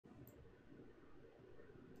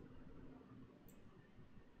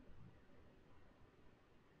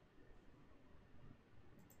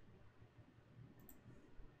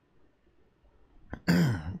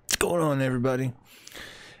going on, everybody?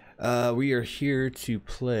 We are here to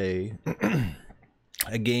play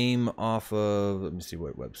a game off of, let me see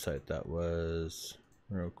what website that was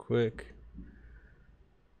real quick.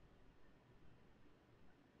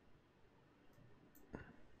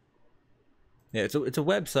 Yeah, it's a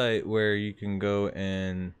website where you can go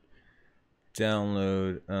and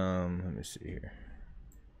download, let me see here.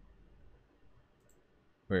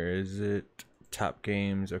 Where is it? Top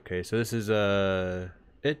games. Okay, so this is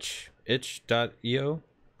itch.io.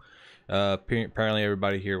 Apparently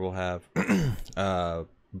everybody here will have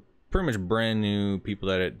pretty much brand new people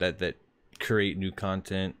that create new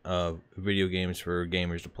content of video games for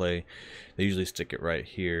gamers to play. They usually stick it right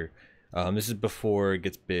here. This is before it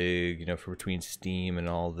gets big, you know, for between Steam and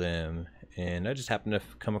all them. And I just happened to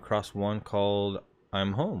come across one called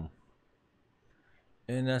I'm Home.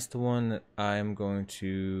 And that's the one that I'm going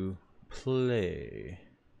to play.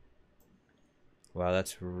 Wow,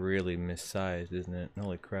 that's really missized, isn't it?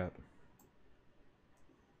 Holy crap.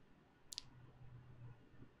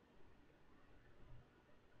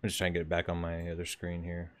 I'm just trying to get it back on my other screen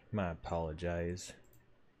here. I apologize.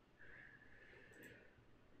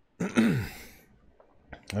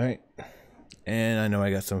 Alright. And I know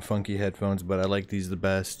I got some funky headphones, but I like these the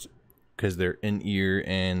best because they're in-ear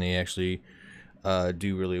and they actually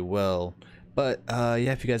do really well. But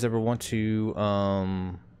yeah, if you guys ever want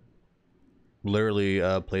to literally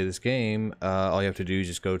play this game, all you have to do is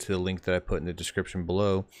just go to the link that I put in the description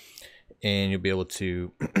below, and you'll be able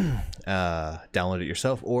to download it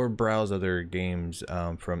yourself or browse other games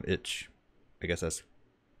from Itch. I guess that's,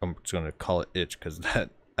 I'm just going to call it Itch because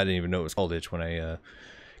that I didn't even know it was called Itch when I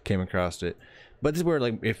came across it. But this is where,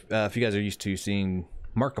 like, if you guys are used to seeing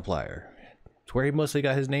Markiplier, it's where he mostly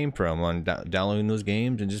got his name from, on downloading those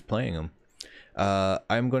games and just playing them.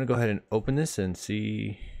 I'm going to go ahead and open this and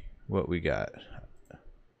see what we got.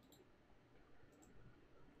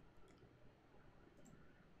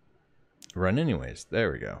 Run anyways.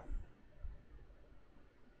 There we go.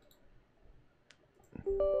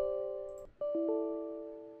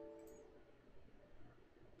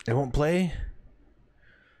 It won't play?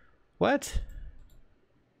 What?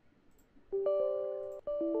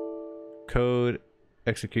 Code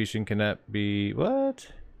execution cannot be... What?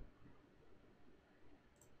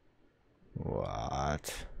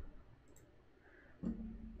 What?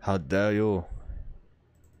 How dare you?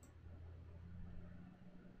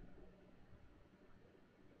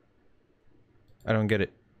 I don't get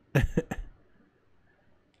it.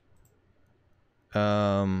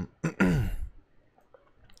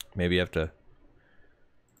 Maybe you have to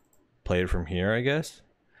play it from here, I guess.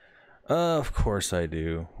 Of course I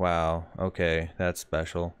do. Wow. Okay, that's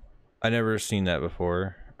special. I never seen that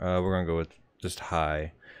before. We're gonna go with just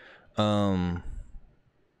high.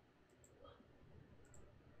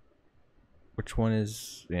 Which one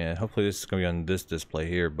is? Yeah, hopefully this is gonna be on this display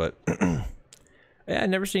here. But yeah, I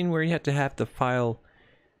never seen where you have to file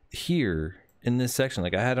here in this section.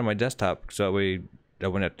 Like I had on my desktop, so that way I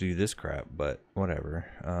wouldn't have to do this crap. But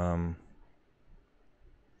whatever.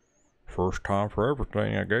 First time for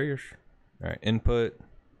everything, I guess. All right, input.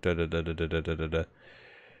 Da da da da da da da da.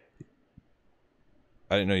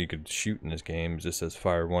 I didn't know you could shoot in this game. It just says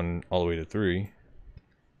fire 1 all the way to 3. All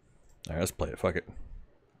right, let's play it. Fuck it.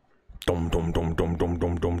 Dum dum dum dum dum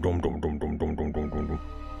dum dum dum dum dum dum dum dum dum dum.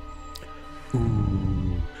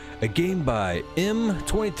 Ooh, a game by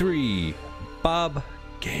M23 Bob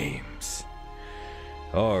Games.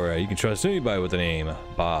 All right, you can trust anybody with the name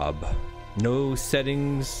Bob. No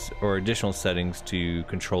settings or additional settings to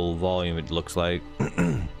control volume, it looks like.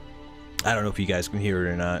 I don't know if you guys can hear it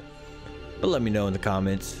or not, but let me know in the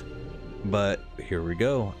comments. But here we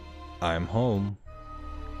go. I'm Home.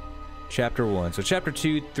 Chapter 1. So chapter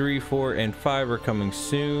 2, 3, 4, and 5 are coming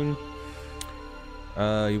soon.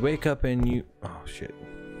 You wake up and you... Oh, shit.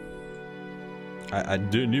 I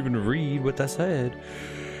didn't even read what that said.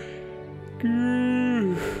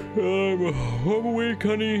 I'm awake,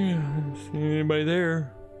 honey. Anybody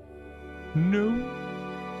there? No.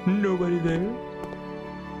 Nobody there.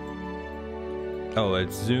 Oh,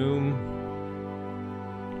 it's Zoom.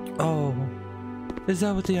 Oh. Is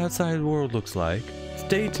that what the outside world looks like? It's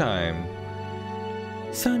daytime.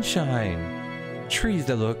 Sunshine. Trees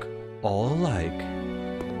that look all alike.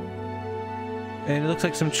 And it looks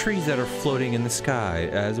like some trees that are floating in the sky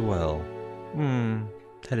as well.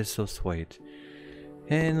 That is so sweet.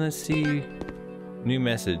 And let's see. New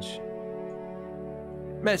message.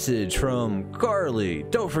 Message from Carly.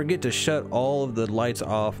 Don't forget to shut all of the lights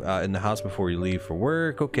off in the house before you leave for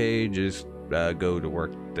work. Okay, just go to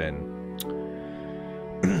work then.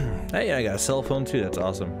 Hey, I got a cell phone too. That's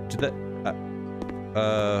awesome. Did that?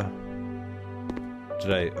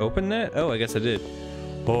 Did I open that? Oh, I guess I did.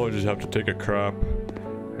 Oh, I just have to take a crap.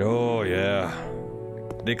 Oh, yeah.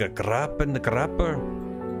 Take a crap in the crapper.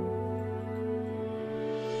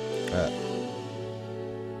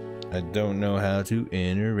 I don't know how to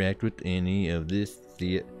interact with any of this.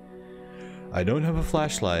 I don't have a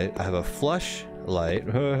flashlight. I have a flush light.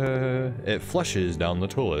 It flushes down the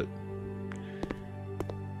toilet.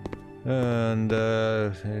 And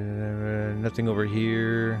nothing over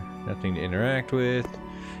here. Nothing to interact with.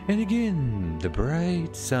 And again, the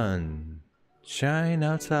bright sun shine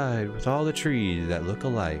outside with all the trees that look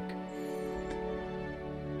alike.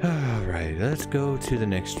 Alright, let's go to the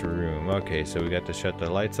next room. Okay, so we got to shut the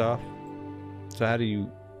lights off. So how do you...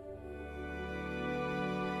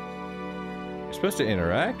 You're supposed to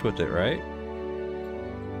interact with it, right?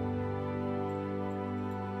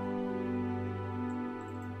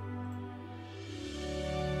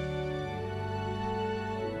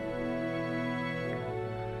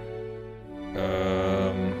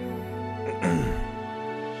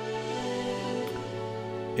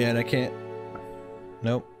 Yeah, and I can't...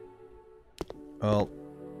 Nope. Well,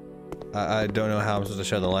 I don't know how I'm supposed to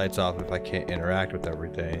shut the lights off if I can't interact with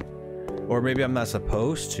everything. Or maybe I'm not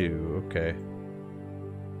supposed to. Okay.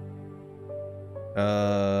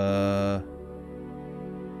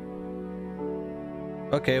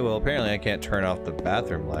 Okay, well, apparently I can't turn off the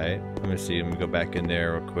bathroom light. Let me see. Let me go back in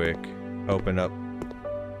there real quick. Open up.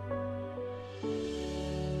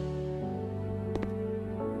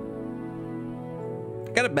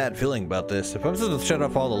 I got a bad feeling about this. If I'm supposed to shut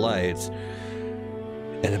off all the lights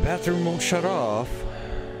and the bathroom won't shut off,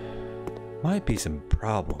 might be some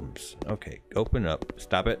problems. Okay, open up.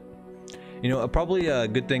 Stop it. You know, probably a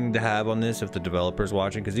good thing to have on this if the developer's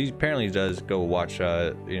watching, because he apparently does go watch, you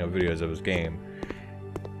know, videos of his game.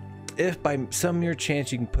 If by some mere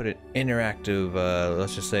chance you can put an interactive,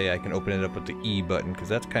 let's just say I can open it up with the E button, because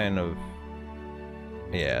that's kind of,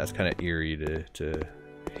 yeah, it's kind of eerie to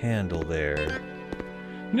handle there.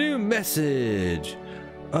 New message!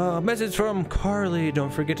 Message from Carly.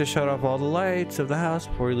 Don't forget to shut off all the lights of the house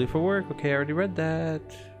before you leave for work. Okay, I already read that.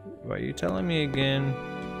 Why are you telling me again?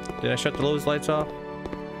 Did I shut those lights off?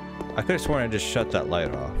 I could have sworn I just shut that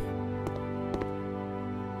light off.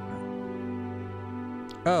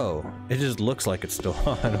 Oh, it just looks like it's still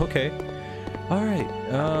on. Okay. Alright.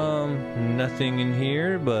 Nothing in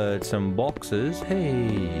here but some boxes.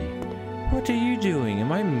 Hey, what are you doing?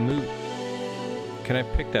 Am I Can I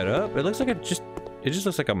pick that up? It looks like it just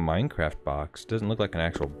looks like a Minecraft box. It doesn't look like an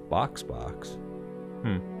actual box.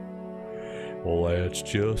 Well, that's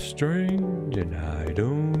just strange, and I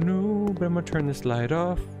don't know, but I'm gonna turn this light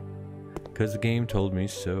off because the game told me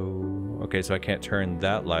so. Okay, so I can't turn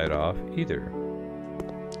that light off either.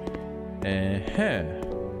 And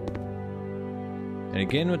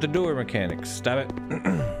again with the door mechanics. Stop it.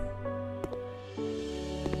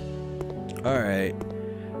 Alright.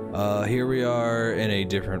 Here we are in a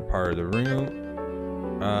different part of the room.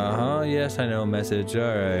 Yes, I know, message.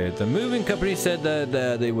 Alright. The moving company said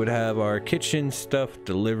that they would have our kitchen stuff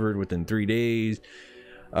delivered within 3 days.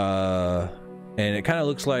 And it kind of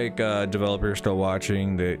looks like developers still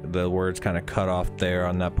watching. The words kind of cut off there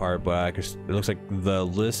on that part, but it looks like the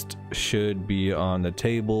list should be on the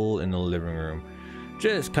table in the living room.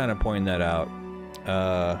 Just kind of pointing that out.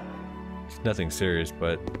 It's nothing serious,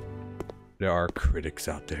 but there are critics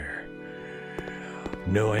out there.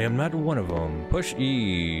 No, I am not one of them. Push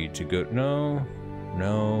E to go. No.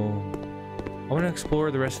 I want to explore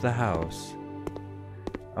the rest of the house.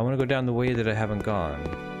 I want to go down the way that I haven't gone.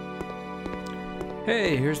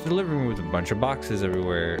 Hey, here's the living room with a bunch of boxes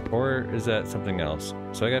everywhere. Or is that something else?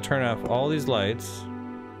 So I gotta turn off all these lights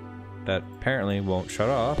that apparently won't shut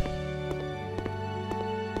off.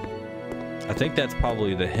 I think that's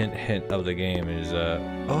probably the hint of the game is,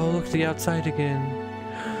 oh, look, the outside again.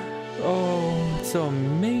 Oh, it's so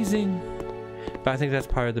amazing. But I think that's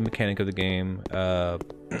part of the mechanic of the game.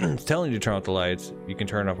 It's telling you to turn off the lights. You can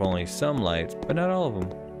turn off only some lights, but not all of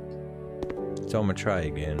them. So I'm gonna try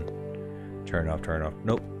again. Turn off.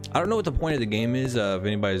 Nope. I don't know what the point of the game is, if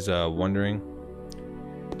anybody's wondering.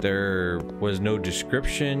 There was no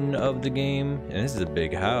description of the game, and this is a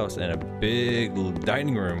big house and a big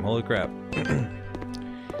dining room. Holy crap.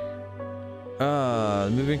 The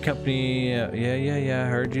moving company, yeah, I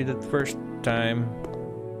heard you the first time.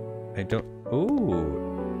 I don't,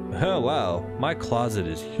 ooh. Oh, wow. My closet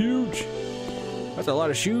is huge. That's a lot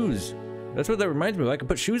of shoes. That's what that reminds me of. I can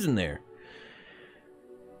put shoes in there.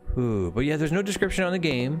 Ooh, but yeah, there's no description on the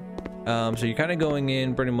game. So you're kind of going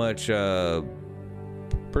in pretty much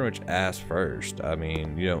ass first. I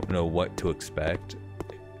mean, you don't know what to expect.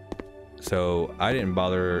 so I didn't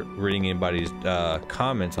bother reading anybody's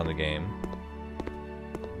comments on the game.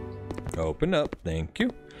 Open up, thank you.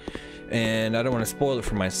 And I don't want to spoil it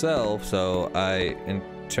for myself, so now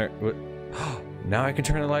I can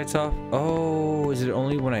turn the lights off. Oh, is it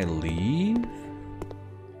only when I leave?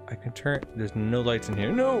 I can turn. There's no lights in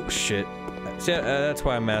here. No shit. See, that's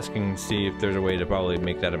why I'm asking. See if there's a way to probably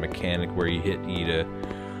make that a mechanic where you hit E to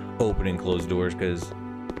open and close doors, because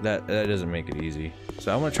that doesn't make it easy.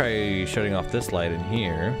 So I'm gonna try shutting off this light in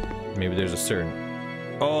here. Maybe there's a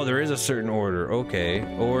certain. Oh, there is a certain order. Okay,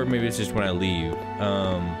 or maybe it's just when I leave.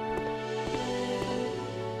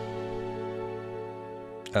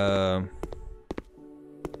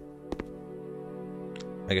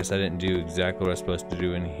 I guess I didn't do exactly what I was supposed to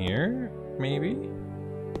do in here. Maybe.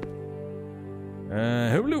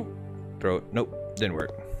 Hello. Throw it. Nope, didn't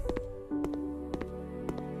work.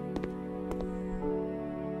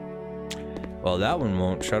 Well, that one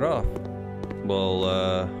won't shut off.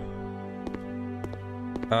 Well,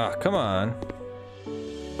 come on.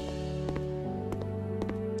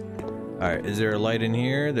 Alright, is there a light in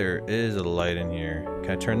here? There is a light in here.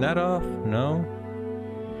 Can I turn that off? No?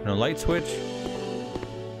 No light switch?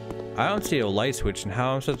 I don't see a light switch, and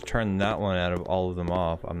how I'm supposed to turn that one out of all of them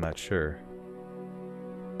off, I'm not sure.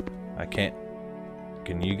 I can't.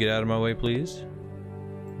 Can you get out of my way, please?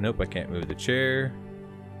 Nope, I can't move the chair.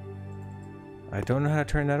 I don't know how to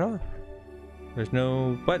turn that off. There's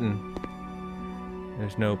no button.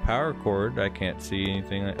 There's no power cord. I can't see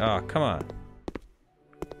anything like. Oh, come on.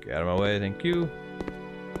 Get out of my way, thank you.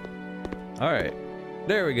 Alright.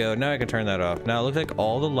 There we go. Now I can turn that off. Now it looks like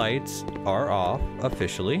all the lights are off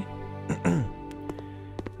officially.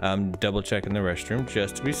 I'm double checking the restroom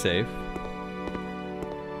just to be safe.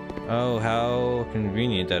 Oh, how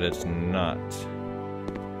convenient that it's not.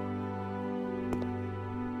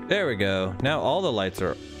 There we go. Now all the lights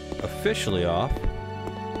are officially off.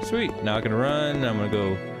 Sweet. Now I can run. I'm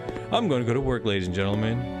gonna go to work, ladies and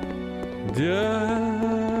gentlemen.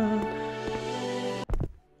 Duh.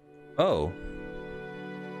 Oh.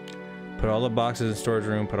 Put all the boxes in the storage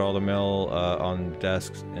room, put all the mail on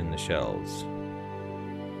desks and the shelves.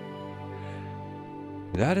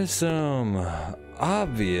 That is some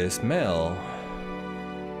obvious mail.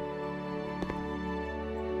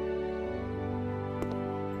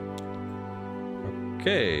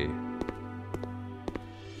 Okay.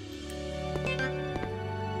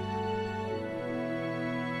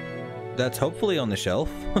 That's hopefully on the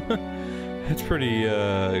shelf. It's pretty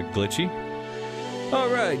glitchy.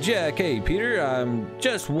 Alright, Jack. Hey, Peter.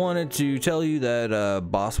 Just wanted to tell you that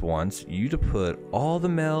boss wants you to put all the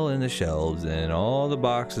mail in the shelves and all the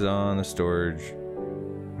boxes on the storage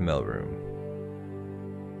mail room.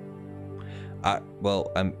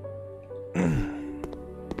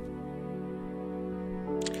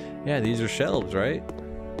 Yeah, these are shelves, right?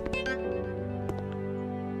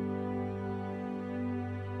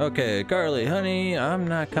 Okay, Carly, honey, I'm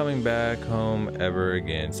not coming back home ever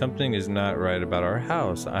again. Something is not right about our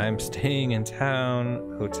house. I'm staying in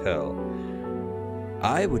town hotel.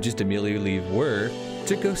 I would just immediately leave work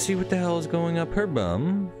to go see what the hell is going up her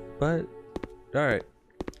bum, but alright.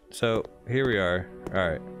 So, here we are.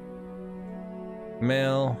 Alright.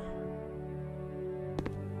 Mail.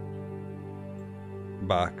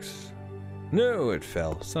 Box. No, it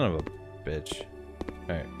fell. Son of a bitch.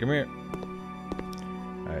 Alright, come here.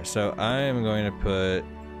 Alright, so I'm going to put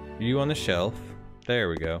you on the shelf. There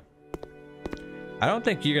we go. I don't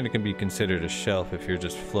think you're going to be considered a shelf if you're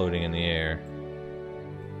just floating in the air.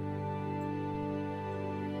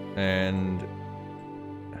 And,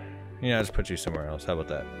 you know, I'll just put you somewhere else. How about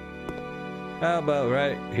that? How about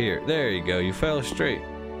right here? There you go. You fell straight.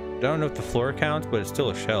 I don't know if the floor counts, but it's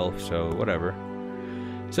still a shelf, so whatever.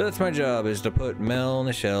 So that's my job, is to put mail on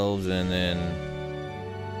the shelves and then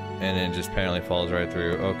it just apparently falls right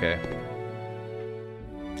through. Okay.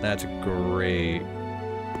 That's great.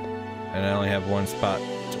 And I only have one spot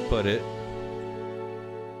to put it.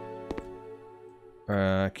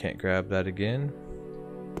 I can't grab that again.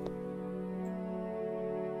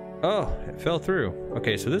 Oh, it fell through.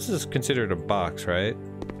 Okay, so this is considered a box, right?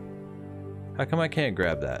 How come I can't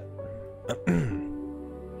grab that?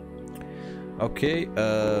 Okay,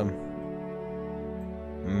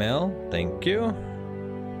 mail, thank you.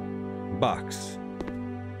 Box.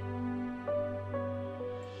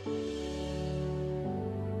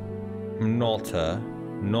 Nolta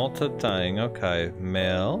thing, okay.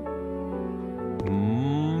 Mail.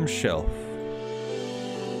 Shelf.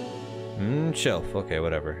 Shelf, okay,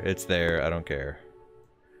 whatever. It's there, I don't care.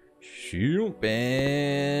 Shoot,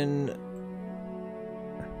 and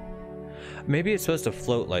maybe it's supposed to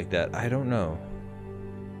float like that, I don't know.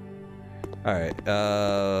 All right.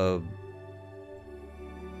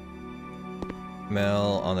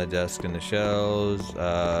 Mail on the desk and the shelves.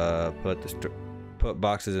 Put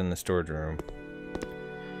boxes in the storage room.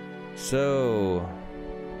 So.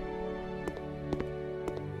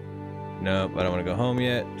 Nope, I don't want to go home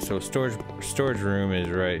yet. So storage room is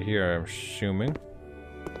right here, I'm assuming.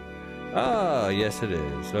 Oh, yes it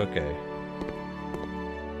is. Okay.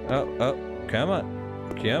 Oh, come on.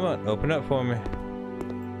 Come on, open up for me.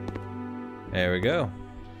 There we go.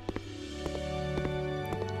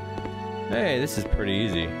 Hey, this is pretty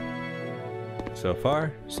easy. So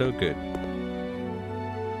far, so good.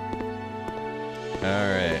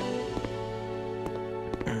 Alright.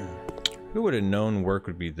 Who would have known work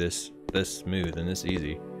would be this smooth and this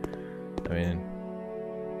easy? I mean...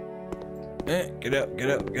 get up, get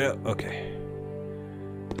up, get up. Okay.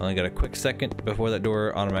 Only got a quick second before that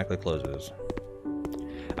door automatically closes.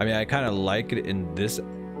 I mean, I kind of like it in this,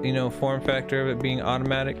 you know, form factor of it being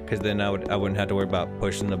automatic, because then I wouldn't have to worry about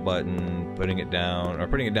pushing the button, putting it down,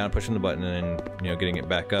 pushing the button, and then, you know, getting it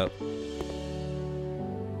back up.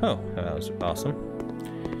 Oh, that was awesome.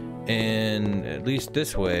 And at least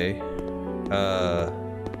this way,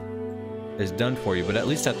 is done for you. But at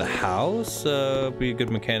least at the house, be a good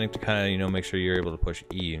mechanic to kind of, you know, make sure you're able to push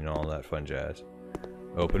E and all that fun jazz.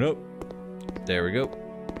 Open up. There we go.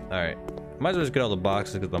 All right. Might as well just get all the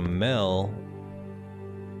boxes because the mail.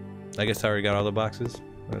 I guess I already got all the boxes.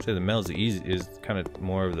 I would say the mail is kind of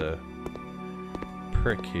more of the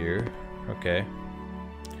prick here. Okay.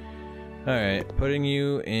 All right, putting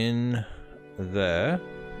you in there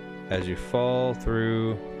as you fall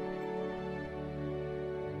through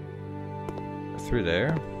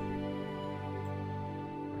there.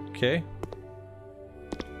 Okay.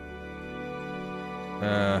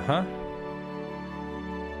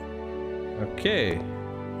 Okay.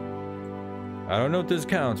 I don't know if this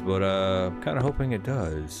counts, but I'm kind of hoping it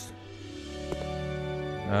does.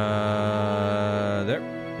 There.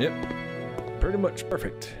 Yep. Pretty much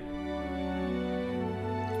perfect.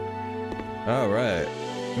 All right.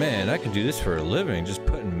 Man, I can do this for a living, just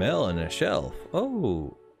putting mail in a shelf.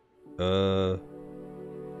 Oh.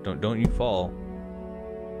 Don't you fall.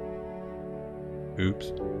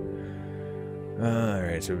 Oops.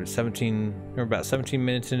 Alright, so we're about 17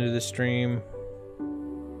 minutes into the stream.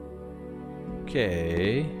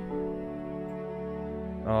 Okay.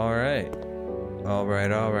 Alright. Alright.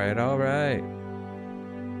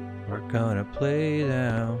 We're gonna play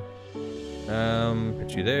now.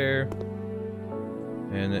 Put you there.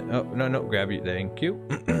 And then, oh, no, grab you, thank you.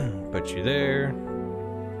 Put you there.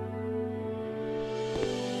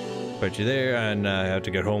 Put you there, and I have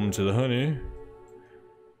to get home to the honey.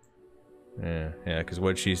 Yeah, because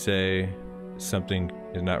what'd she say? Something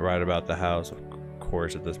is not right about the house, of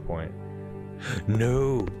course, at this point.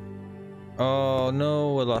 No! Oh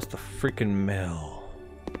no, I lost the freaking mail.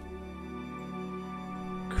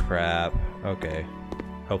 Crap. Okay.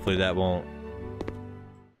 Hopefully that won't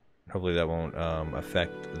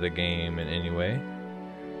affect the game in any way.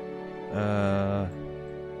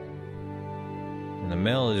 And the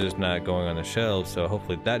mail is just not going on the shelves, so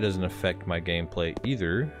hopefully that doesn't affect my gameplay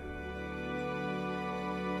either.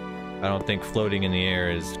 I don't think floating in the air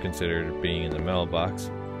is considered being in the mailbox.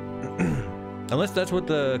 Unless that's what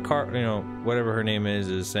the car, you know, whatever her name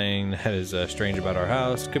is saying that is strange about our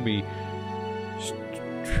house. Could be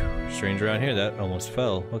strange around here. That almost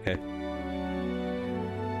fell. Okay.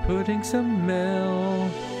 Putting some mail.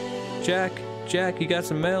 Jack, you got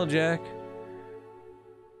some mail, Jack.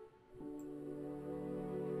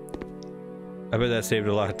 I bet that saved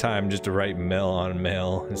a lot of time just to write mail on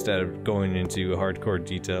mail instead of going into hardcore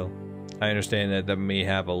detail. I understand that may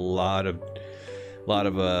have a lot of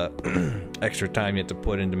extra time you have to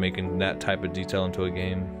put into making that type of detail into a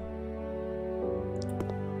game.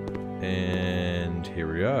 And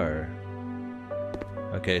here we are.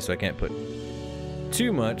 Okay, so I can't put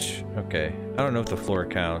too much. Okay, I don't know if the floor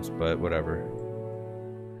counts, but whatever.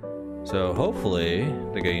 So hopefully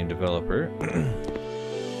the game developer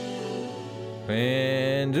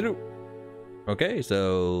and okay,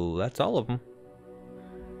 so that's all of them.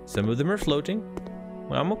 Some of them are floating.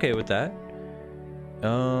 Well, I'm okay with that.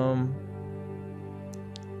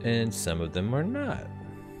 And some of them are not.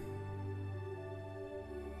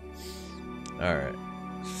 All right,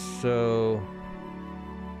 so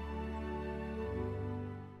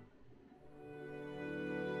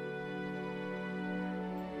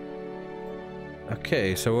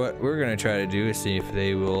okay, so what we're gonna try to do is see if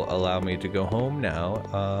they will allow me to go home now.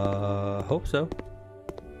 Hope so.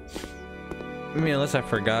 I mean, unless I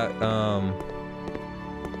forgot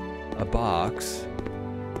a box,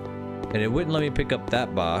 and it wouldn't let me pick up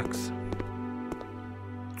that box.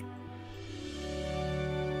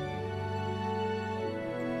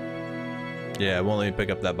 Yeah, it won't let me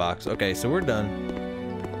pick up that box. Okay, so we're done.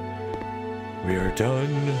 We are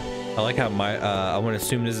done. I like how my, I want to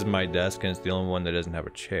assume this is my desk and it's the only one that doesn't have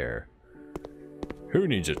a chair. Who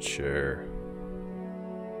needs a chair?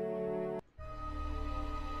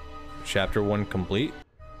 Chapter 1 complete.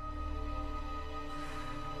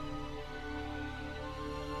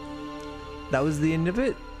 That was the end of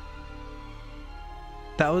it?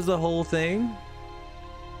 That was the whole thing?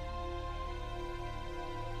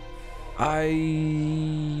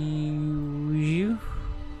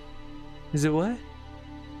 Is it what?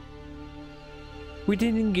 We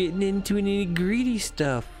didn't get into any greedy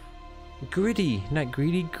stuff. Gritty, not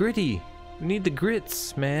greedy, gritty. We need the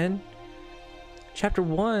grits, man. Chapter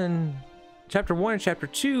 1 and Chapter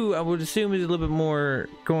 2, I would assume is a little bit more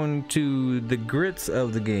going to the grits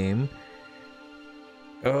of the game.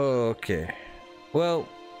 Okay. Well,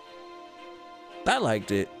 I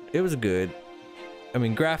liked it. It was good. I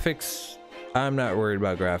mean, graphics, I'm not worried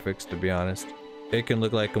about graphics, to be honest. It can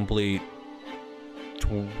look like complete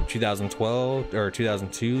 2012 or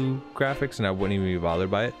 2002 graphics and I wouldn't even be bothered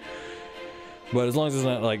by it. But as long as it's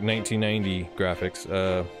not like 1990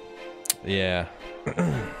 graphics, yeah.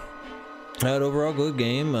 Overall good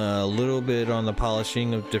game, a little bit on the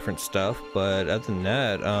polishing of different stuff, but other than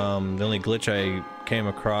that, the only glitch I came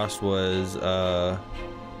across was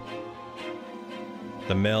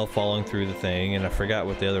the mail falling through the thing, and I forgot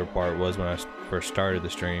what the other part was when I first started the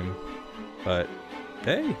stream. But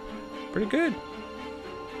hey, pretty good.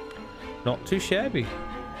 Not too shabby.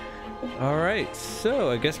 Alright,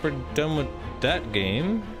 so I guess we're done with that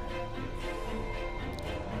game.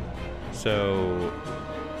 So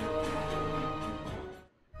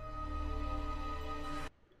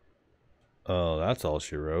oh, that's all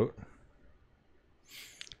she wrote.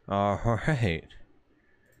 Alright.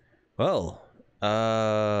 Well,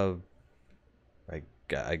 I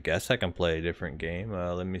guess I can play a different game.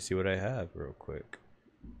 Let me see what I have real quick.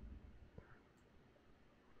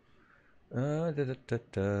 Hello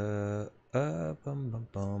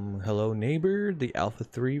Neighbor, the Alpha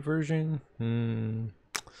 3 version.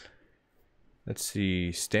 Let's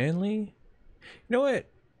see, Stanley. You know what?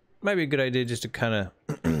 Might be a good idea just to kind of.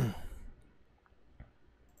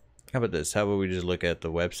 How about this? How about we just look at the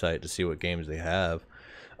website to see what games they have?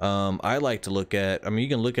 I like to look at. I mean, you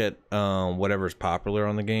can look at whatever's popular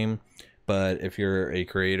on the game, but if you're a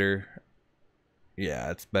creator,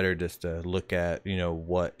 yeah, it's better just to look at, you know,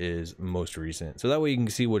 what is most recent, so that way you can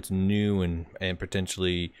see what's new and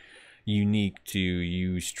potentially unique to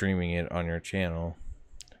you streaming it on your channel.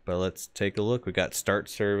 But let's take a look. We got Start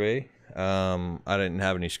Survey. I didn't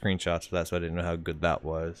have any screenshots of that, so I didn't know how good that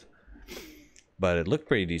was, but it looked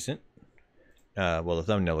pretty decent. Well, the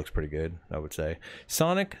thumbnail looks pretty good, I would say.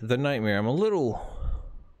 Sonic the Nightmare. I'm a little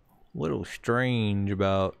strange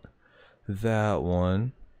about that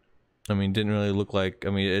one. I mean, didn't really look like, I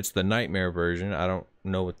mean, it's the Nightmare version. I don't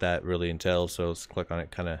know what that really entails, so let's click on it.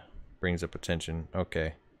 Kind of brings up attention.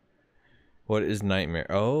 Okay. What is Nightmare?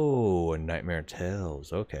 Oh, a Nightmare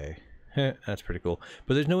Tales. Okay. That's pretty cool.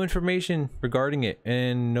 But there's no information regarding it,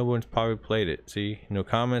 and no one's probably played it. See? No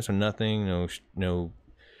comments or nothing. No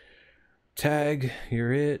tag.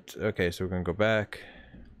 You're it. Okay, so we're going to go back.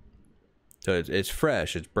 So it's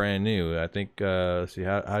fresh. It's brand new. I think, let's see,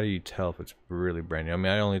 how do you tell if it's really brand new? I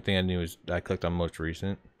mean, the only thing I knew is I clicked on most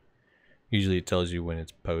recent. Usually it tells you when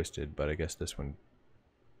it's posted, but I guess this one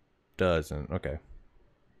doesn't. Okay.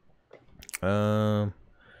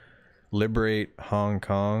 Liberate Hong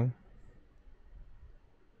Kong.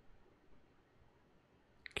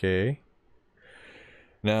 Okay.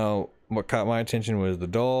 Now, what caught my attention was The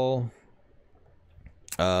Doll,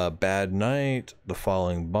 Bad Night, The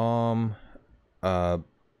Falling Bomb,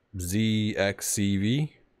 ZXCV.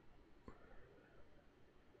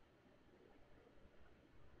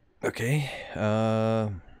 Okay.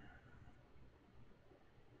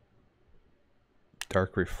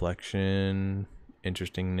 Dark Reflection.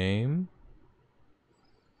 Interesting name.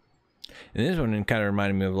 And this one kind of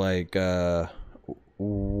reminded me of like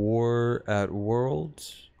War at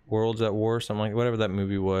Worlds. Worlds at War, something like whatever that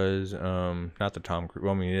movie was. Not the Tom Cruise.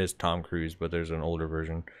 Well, I mean, it is Tom Cruise, but there's an older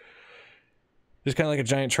version. Just kind of like a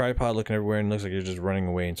giant tripod looking everywhere, and looks like you're just running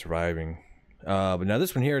away and surviving. But now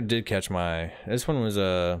this one here did catch my eye. This one was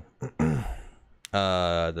the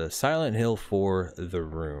Silent Hill 4 The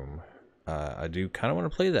Room. I do kind of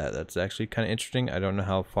want to play that. That's actually kind of interesting. I don't know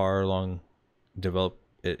how far along developed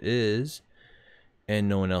it is, and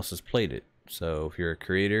no one else has played it. So if you're a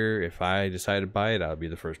creator, if I decide to buy it, I'll be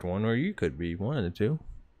the first one, or you could be one of the two.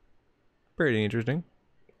 Pretty interesting,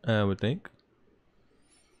 I would think.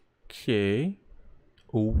 Okay.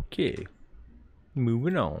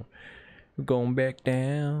 Moving on. We're going back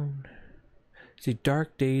down. See,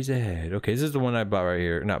 Dark Days Ahead. Okay, this is the one I bought right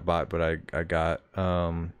here. Not bought, but I got.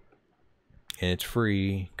 And it's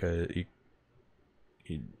free because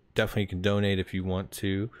you definitely can donate if you want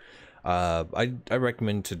to. I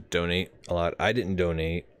recommend to donate a lot. I didn't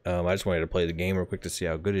donate. I just wanted to play the game real quick to see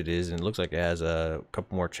how good it is, and it looks like it has a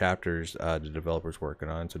couple more chapters the developer's working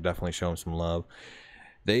on. So definitely show them some love.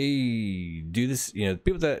 They do this, you know,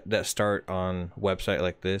 people that start on a website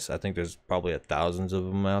like this, I think there's probably thousands of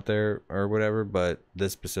them out there or whatever, but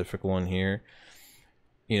this specific one here,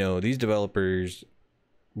 you know, these developers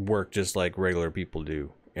work just like regular people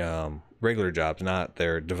do, regular jobs, not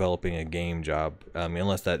they're developing a game job,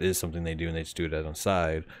 unless that is something they do and they just do it on the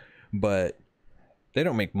side, but they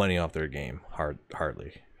don't make money off their game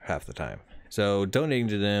hardly half the time. So donating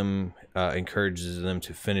to them encourages them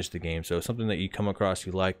to finish the game. So something that you come across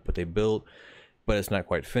you like, but they built, but it's not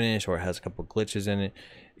quite finished, or it has a couple glitches in it,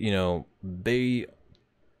 you know, they're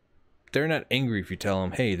not angry if you tell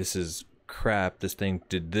them, hey, this is crap, this thing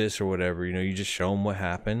did this or whatever. You know, you just show them what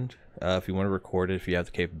happened. If you want to record it, if you have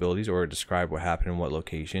the capabilities, or describe what happened in what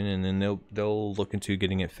location, and then they'll look into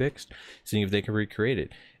getting it fixed, seeing if they can recreate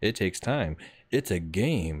it. It takes time. It's a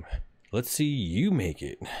game. Let's see you make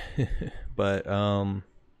it. But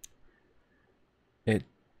it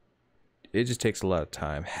just takes a lot of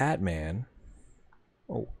time. Hatman.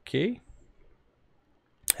 Okay.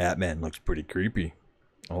 Hatman looks pretty creepy.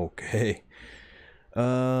 Okay.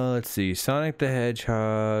 Let's see. Sonic the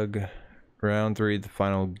Hedgehog round 3, the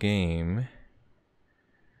final game.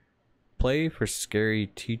 Play for Scary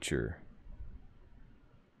Teacher.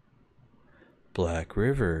 Black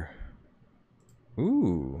River.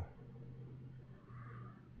 Ooh.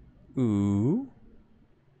 Ooh.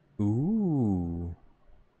 Ooh.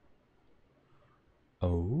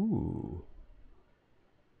 Oh.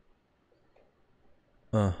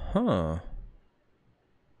 Uh-huh.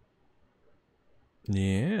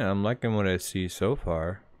 Yeah, I'm liking what I see so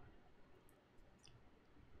far.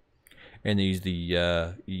 And they use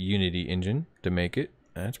the Unity engine to make it.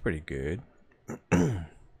 That's pretty good.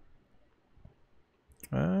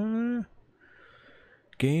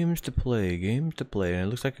 Games to play, and it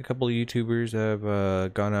looks like a couple of YouTubers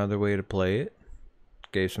have gone out of their way to play it.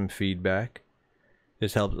 Gave some feedback.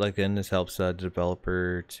 This helps, this helps the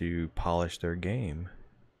developer to polish their game.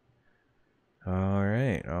 All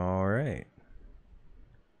right.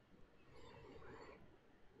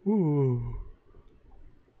 Ooh.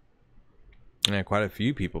 Yeah, quite a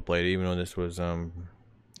few people played it, even though this was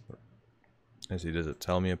let's see, does it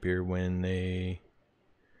tell me up here when they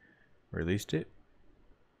released it?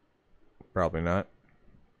 Probably not.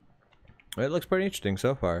 It looks pretty interesting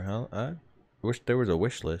so far. I wish there was a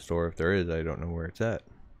wish list, or if there is, I don't know where it's at.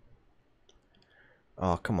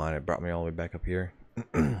 Oh, come on, it brought me all the way back up here.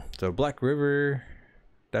 So Black River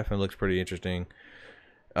definitely looks pretty interesting.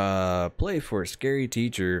 Play for Scary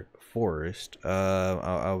Teacher Forest.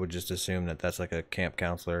 I would just assume that that's like a camp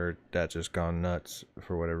counselor that's just gone nuts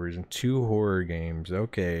for whatever reason. 2 horror games.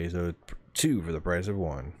 Okay, so 2 for the price of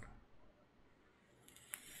 1.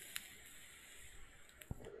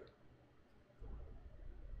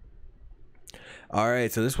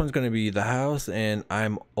 Alright, so this one's going to be the house, and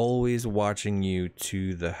I'm always watching you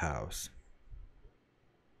to the house.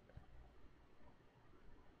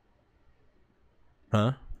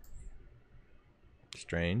 Huh?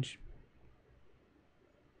 Strange.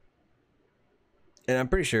 And I'm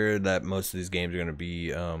pretty sure that most of these games are going to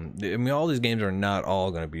be, I mean, all these games are not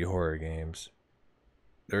all going to be horror games.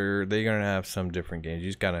 They're going to have some different games. You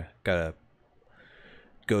just gotta go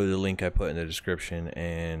to the link I put in the description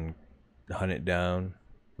and hunt it down.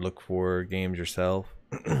 Look for games yourself.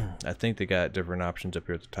 I think they got different options up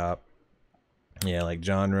here at the top. Yeah, like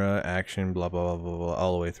genre, action, blah blah blah blah, blah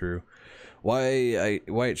all the way through. Why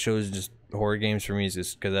it shows just horror games for me is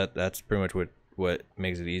just because that's pretty much what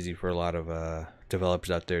makes it easy for a lot of developers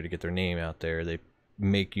out there to get their name out there. They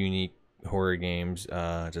make unique horror games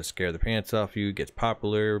to scare the pants off you. It gets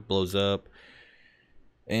popular, blows up,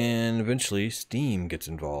 and eventually Steam gets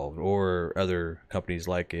involved, or other companies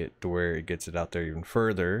like it, to where it gets it out there even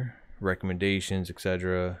further. Recommendations,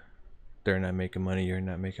 etc. They're not making money, you're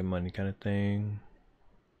not making money, kind of thing.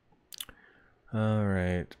 All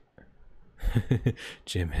right.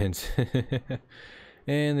 Jim Hens.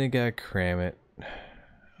 And they got Cram It.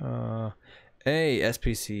 Hey,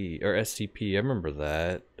 SPC or SCP. I remember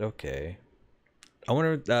that. Okay. I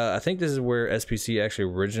wonder. I think this is where SPC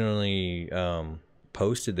actually originally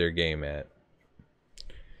posted their game at,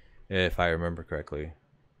 if I remember correctly.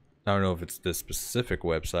 I don't know if it's this specific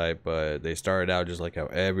website, but they started out just like how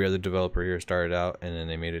every other developer here started out, and then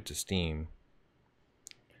they made it to Steam.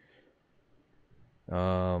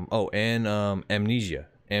 Oh, and Amnesia.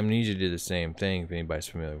 Amnesia did the same thing. If anybody's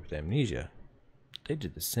familiar with Amnesia, they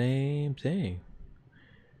did the same thing.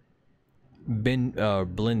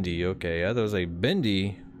 Blindy. Okay, I thought it was like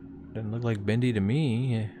Bendy. Doesn't look like Bendy to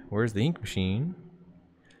me. Where's the ink machine?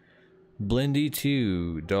 Blindy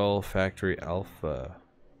 2, Doll Factory Alpha.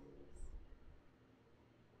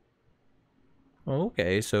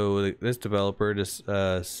 Okay, so this developer, this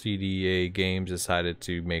CDA Games, decided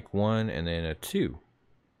to make 1 and then a 2.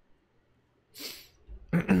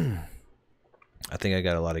 I think I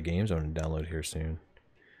got a lot of games I'm going to download here soon.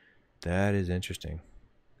 That is interesting.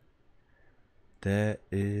 That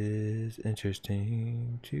is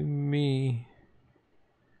interesting to me.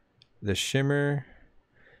 The Shimmer.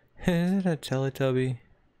 Is it a Teletubby?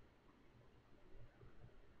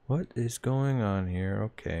 What is going on here?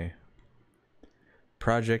 Okay.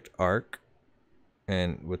 Project Arc.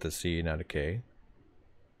 And with a C, not a K.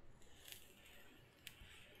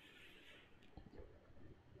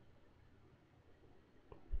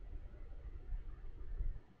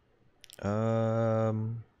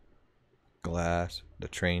 Glass, the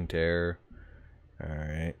Train Terror.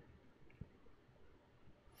 Alright.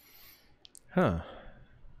 Huh.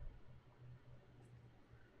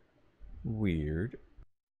 Weird.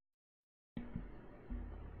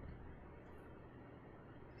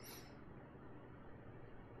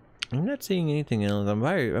 I'm not seeing anything else. I'm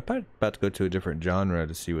about to go to a different genre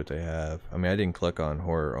to see what they have. I mean, I didn't click on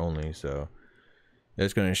horror only, so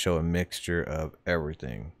it's going to show a mixture of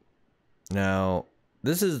everything. Now,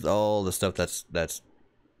 this is all the stuff that's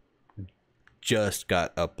just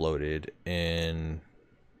got uploaded and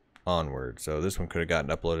onward. So this one could have gotten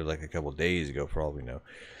uploaded like a couple days ago for all we know.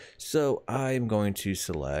 So I'm going to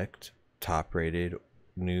select top rated,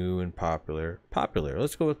 new, and popular. Popular.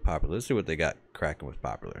 Let's go with popular. Let's see what they got cracking with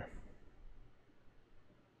popular.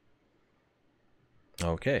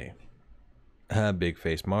 Okay. Big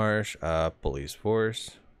Face Marsh. Police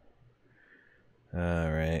Force.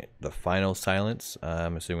 Alright. The Final Silence.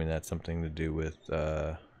 I'm assuming that's something to do with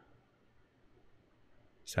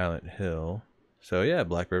Silent Hill. So yeah,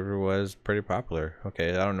 Black River was pretty popular.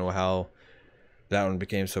 Okay, I don't know how that one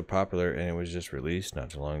became so popular, and it was just released not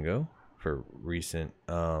too long ago for recent,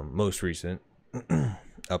 most recent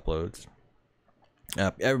uploads.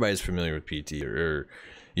 Everybody's familiar with PT, or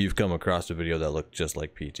you've come across a video that looked just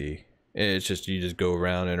like PT. It's just you just go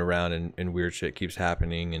around and around, and weird shit keeps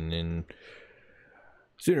happening, and then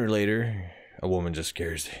sooner or later, a woman just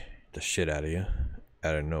scares the shit out of you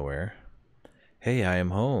out of nowhere. Hey, I am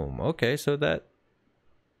home. Okay, so that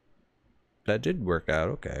did work out.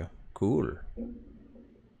 Okay, cool.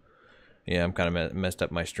 Yeah, I'm kind of messed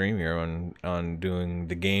up my stream here on doing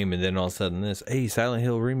the game, and then all of a sudden this. Hey, Silent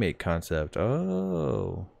Hill remake concept.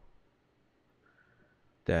 Oh,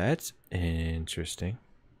 that's interesting.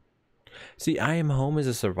 See, I Am Home is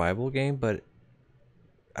a survival game, but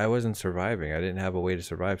I wasn't surviving. I didn't have a way to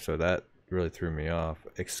survive, so that really threw me off.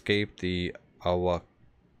 Escape the Awawaki?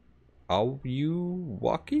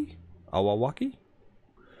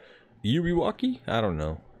 Yuriwaki? I don't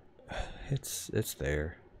know. It's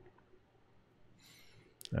there.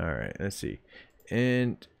 Alright, let's see.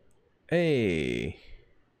 And hey,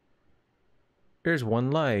 there's one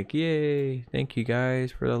like. Yay. Thank you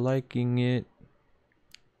guys for liking it.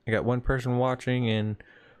 I got one person watching and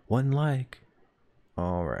one like.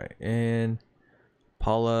 Alright, and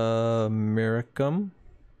Paula Miricum.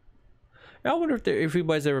 I wonder if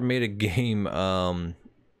anybody's ever made a game that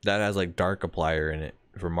has like Darkiplier in it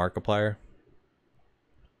for Markiplier.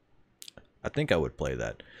 I think I would play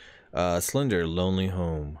that. Slender Lonely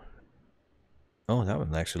Home. Oh, that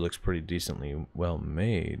one actually looks pretty decently well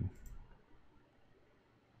made.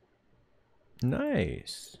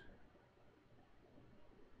 Nice.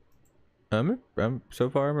 So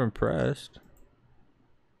far I'm impressed.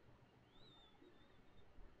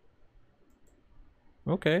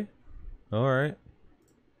 Okay. All right.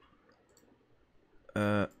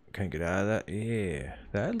 Can I get out of that? Yeah,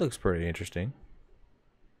 that looks pretty interesting.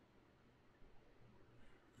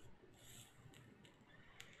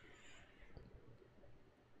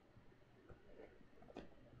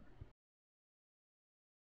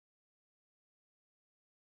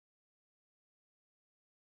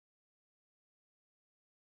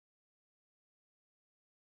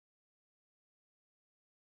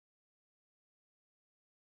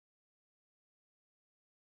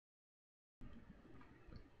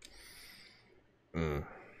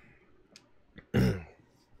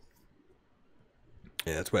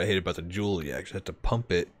 Yeah, that's what I hate about the Juul. You actually have to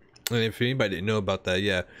pump it. And if anybody didn't know about that,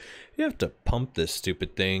 yeah, you have to pump this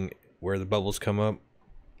stupid thing where the bubbles come up.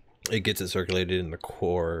 It gets it circulated in the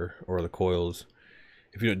core or the coils,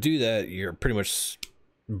 If you don't do that, you're pretty much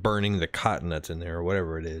burning the cotton that's in there or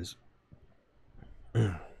whatever it is.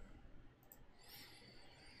 I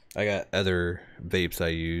got other vapes I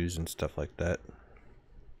use and stuff like that.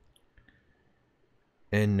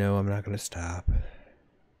 And no, I'm not gonna stop.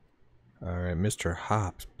 Alright, Mr.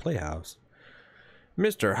 Hops Playhouse.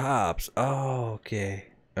 Mr. Hops. Oh, okay.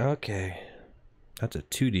 Okay. That's a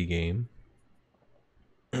 2D game.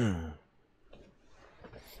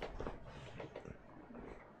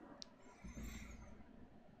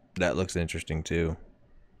 That looks interesting too.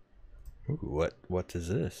 Ooh, what is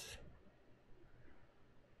this?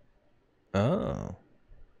 Oh.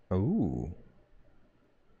 Ooh.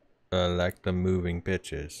 I like the moving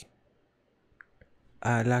pictures.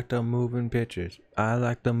 I like the moving pictures. I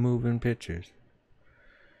like the moving pictures.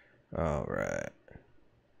 All right.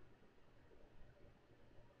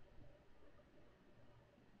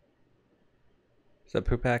 What's up,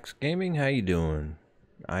 Poopax Gaming? How you doing?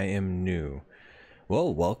 I am new.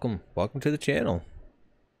 Well, welcome to the channel.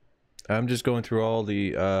 I'm just going through all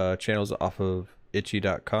the channels off of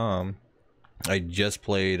itchy.com. I just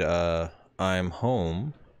played I'm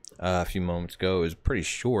Home a few moments ago. It was pretty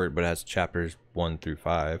short, but it has chapters 1 through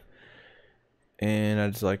 5. And I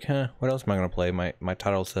was like, what else am I gonna play? My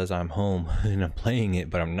title says I'm home, and I'm playing it,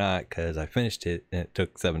 but I'm not, because I finished it and it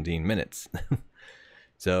took 17 minutes.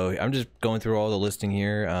 So I'm just going through all the listing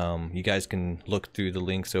here. You guys can look through the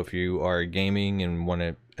links. So if you are gaming and want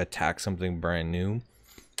to attack something brand new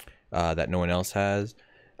that no one else has,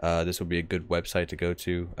 this will be a good website to go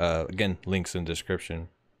to. Again, links in the description.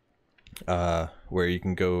 Where you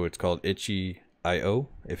can go, it's called itchy.io.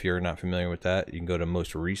 If you're not familiar with that, you can go to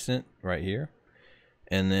most recent right here.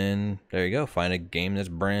 And then there you go, find a game that's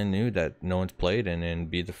brand new that no one's played, and then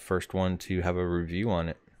be the first one to have a review on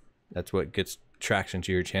it. That's what gets traction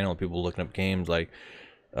to your channel. People looking up games like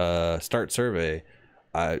Start Survey.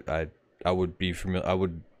 I would be familiar. I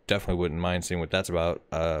would definitely wouldn't mind seeing what that's about.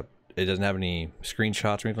 It doesn't have any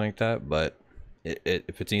screenshots or anything like that, but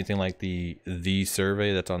if it's anything like the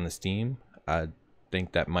survey that's on the Steam, I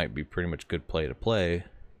think that might be pretty much good play to play.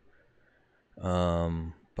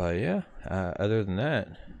 But yeah, other than that,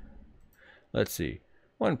 let's see.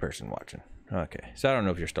 One person watching. Okay, so I don't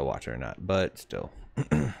know if you're still watching or not, but still.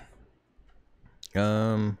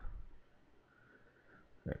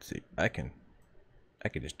 Let's see. I can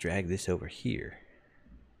just drag this over here.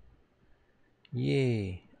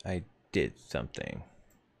 Yay, I did something.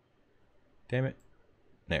 Damn it.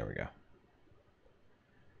 There we go.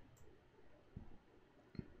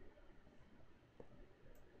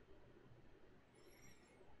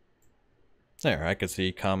 There, I can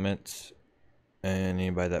see comments and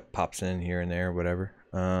anybody that pops in here and there, whatever.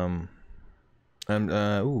 Ooh,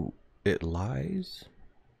 It Lies.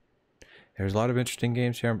 There's a lot of interesting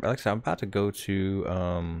games here. Like I said, I'm about to go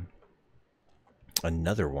to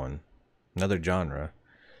another one, another genre,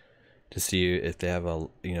 to see if they have a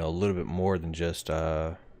little bit more than just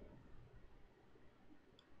I'm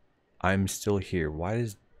Still Here. Why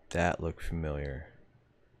does that look familiar?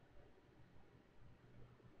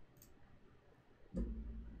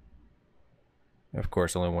 Of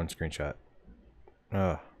course, only one screenshot.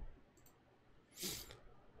 Is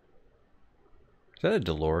that a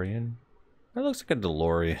DeLorean? That looks like a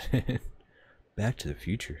DeLorean. Back to the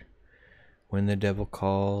Future. When the Devil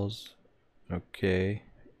Calls. Okay.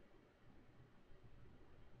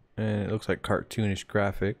 And it looks like cartoonish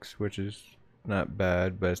graphics, which is not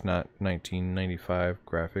bad, but it's not 1995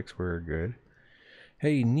 graphics. We're good.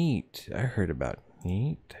 Hey, Neat. I heard about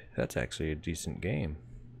Neat. That's actually a decent game.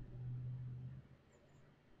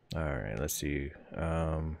 Alright, let's see.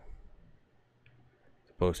 The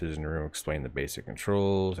posters in the room explain the basic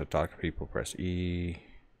controls. To talk to people, press E.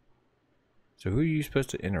 So who are you supposed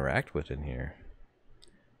to interact with in here?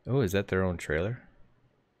 Oh, is that their own trailer?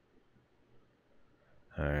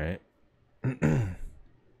 Alright.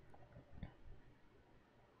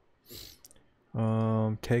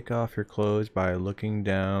 Take off your clothes by looking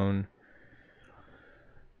down.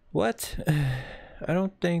 What? I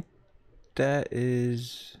don't think that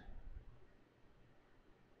is...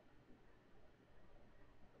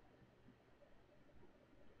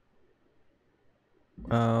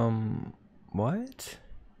 what?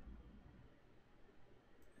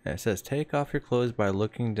 It says take off your clothes by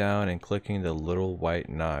looking down and clicking the little white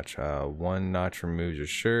notch. One notch removes your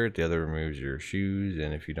shirt, the other removes your shoes,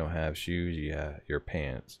 and if you don't have shoes, you have your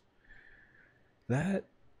pants. That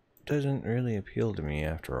doesn't really appeal to me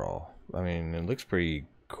after all. I mean, it looks pretty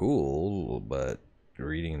cool, but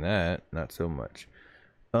reading that, not so much.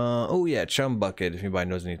 Oh yeah, Chum Bucket. If anybody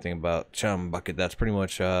knows anything about Chum Bucket, that's pretty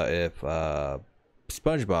much if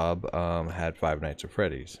SpongeBob had Five Nights at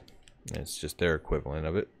Freddy's. It's just their equivalent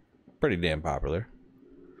of it. Pretty damn popular.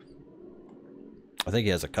 I think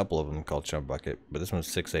he has a couple of them called Chum Bucket, but this one's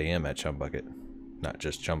 6 a.m. at Chum Bucket, not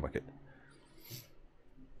just Chum Bucket.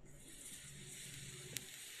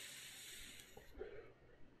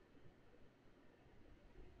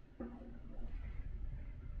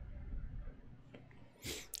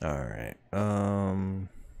 All right.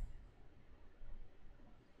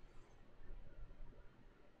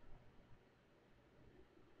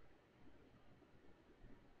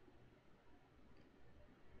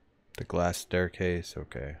 The glass staircase.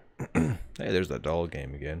 Okay. Hey, there's that doll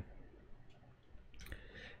game again.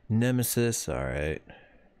 Nemesis. All right.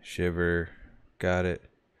 Shiver. Got it.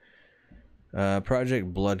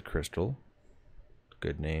 Project Blood Crystal.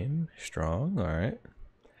 Good name. Strong. All right.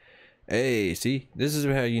 Hey, see, this is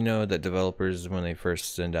how you know that developers, when they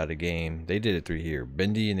first send out a game, they did it through here.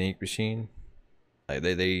 Bendy and Ink Machine. Like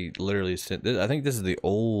they literally sent. I think this is the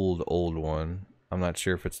old one. I'm not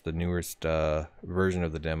sure if it's the newest version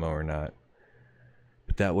of the demo or not.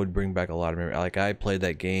 But that would bring back a lot of memory. Like, I played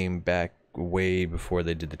that game back way before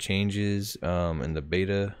they did the changes in the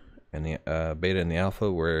beta and the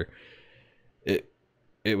alpha, where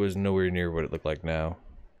it was nowhere near what it looked like now.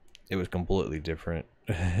 It was completely different.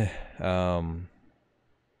 That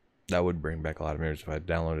would bring back a lot of memories if I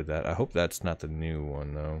downloaded that. I hope that's not the new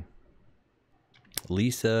one though.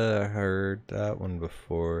 Lisa, I heard that one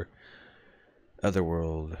before.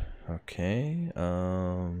 Otherworld. Okay.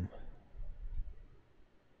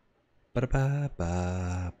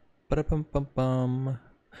 Ba-da-ba-ba. Ba-da-bum-bum-bum.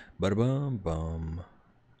 Ba-da-bum-bum.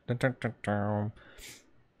 Dun-dun-dun-dun.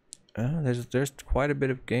 There's quite a bit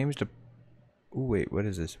of games to. Ooh, wait, what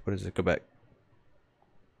is this? What is it? Go back.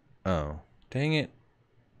 Oh, dang it.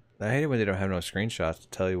 I hate it when they don't have no screenshots to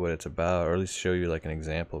tell you what it's about, or at least show you like an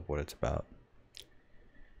example of what it's about.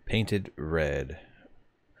 Painted Red.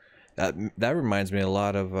 That reminds me a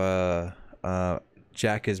lot of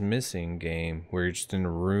Jack is Missing game, where you're just in a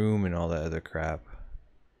room and all that other crap.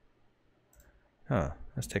 Huh,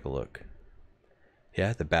 let's take a look.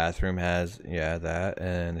 Yeah, the bathroom has, yeah, that,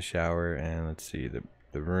 and the shower, and let's see, the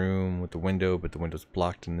room with the window, but the window's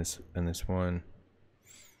blocked in this one.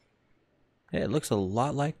 Yeah, it looks a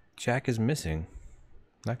lot like Jack is Missing.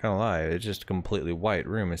 Not gonna lie, it's just a completely white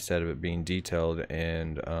room instead of it being detailed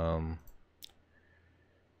and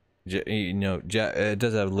you know, it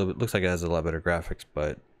does have a little bit. Looks like it has a lot better graphics,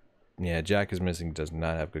 but yeah, Jack is Missing does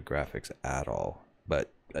not have good graphics at all.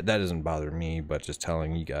 But that doesn't bother me. But just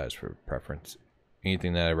telling you guys for preference.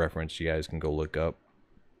 Anything that I reference, you guys can go look up.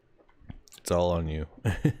 It's all on you.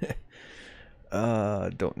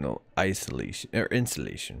 Don't know. Isolation or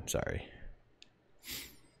Insulation. Sorry.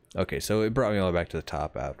 Okay, so it brought me all the way back to the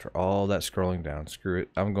top after all that scrolling down. Screw it.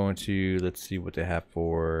 I'm going to, let's see what they have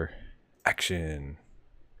for action.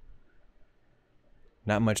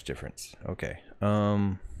 Not much difference. Okay.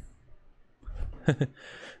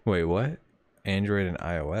 Wait, what? Android and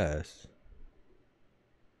iOS.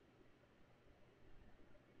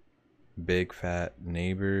 Big Fat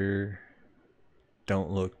Neighbor. Don't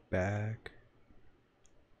Look Back.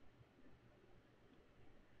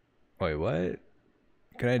 Wait, what?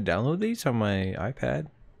 Can I download these on my iPad?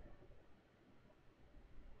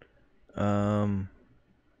 Let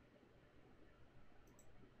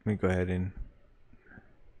me go ahead and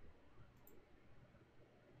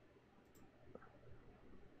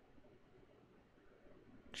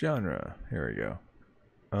genre. Here we go.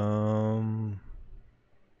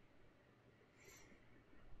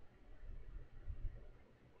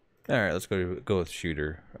 All right, let's go with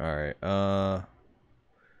shooter. All right.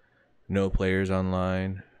 No players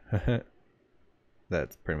online.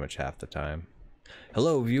 That's pretty much half the time.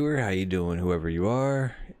 Hello, viewer. How you doing? Whoever you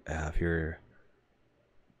are. If you're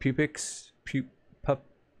Pupix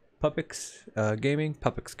Gaming,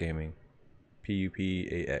 Pupix Gaming,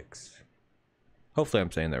 Pupax. Hopefully,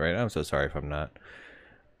 I'm saying that right. I'm so sorry if I'm not.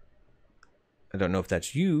 I don't know if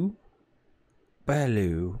that's you, but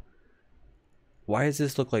hello. Why does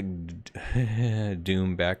this look like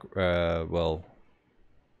Doom well,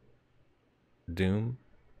 Doom,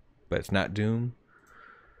 but it's not Doom.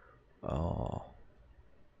 Oh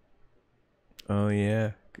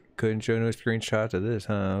yeah, couldn't show no screenshots of this,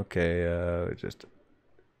 huh? Okay, it just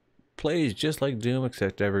plays just like Doom,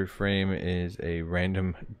 except every frame is a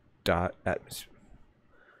random dot atmosphere.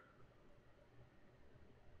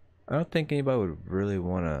 I don't think anybody would really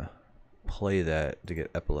want to play that to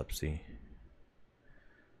get epilepsy.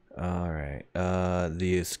 All right,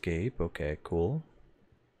 The Escape. Okay, cool.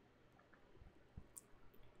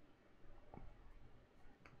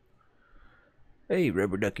 Hey,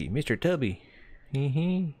 Rubber Ducky, Mr. Tubby. Hee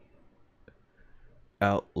hee.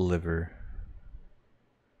 Outliver.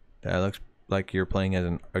 That looks like you're playing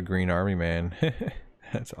as a green army man.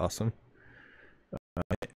 That's awesome.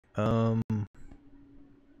 Alright,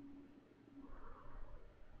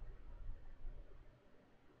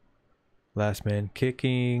 last man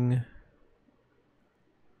kicking.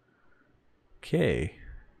 Okay.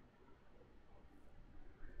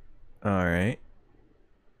 Alright.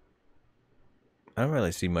 I don't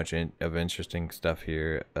really see much of interesting stuff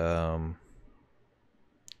here. I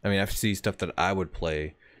mean, I see stuff that I would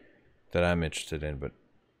play that I'm interested in, but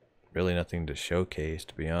really nothing to showcase,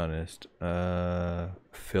 to be honest.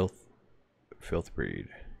 Filth breed.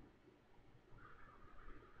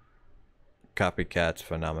 Copycats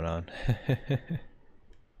phenomenon.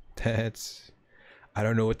 I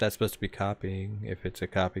don't know what that's supposed to be copying, if it's a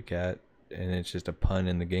copycat and it's just a pun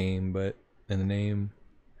in the game, but in the name.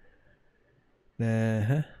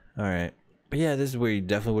 Alright. But yeah, this is where you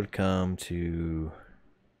definitely would come to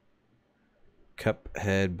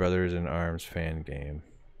Cuphead Brothers in Arms fan game.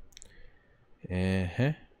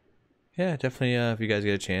 Yeah, definitely, if you guys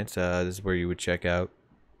get a chance, this is where you would check out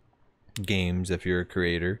games if you're a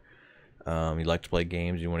creator. You like to play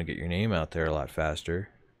games, you want to get your name out there a lot faster.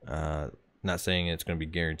 Not saying it's going to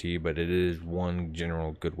be guaranteed, but it is one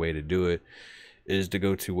general good way to do it, is to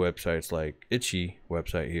go to websites like Itchy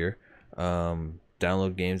website here.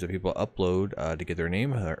 Download games that people upload to get their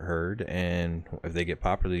name heard, and if they get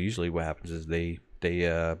popular, usually what happens is they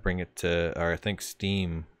bring it to, or I think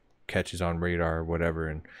Steam catches on radar or whatever,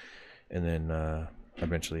 and then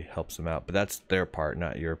eventually helps them out. But that's their part,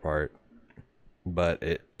 not your part. But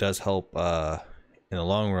it does help in the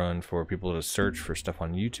long run for people to search for stuff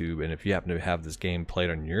on YouTube, and if you happen to have this game played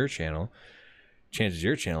on your channel, chances of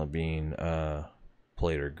your channel being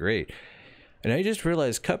played are great. And I just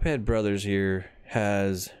realized Cuphead Brothers here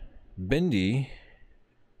has Bendy,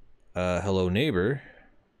 Hello Neighbor,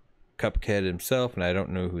 Cuphead himself, and I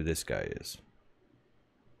don't know who this guy is.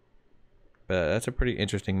 But that's a pretty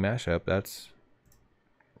interesting mashup. Let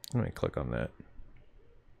me click on that.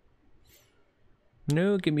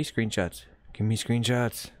 No, give me screenshots. Give me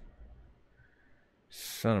screenshots.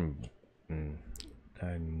 Son of...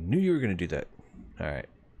 I knew you were going to do that. Alright.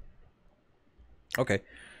 Okay.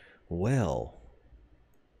 Well,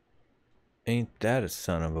 ain't that a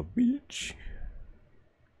son of a bitch?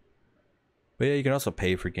 But yeah, you can also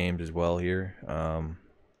pay for games as well here.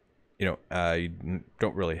 You know, you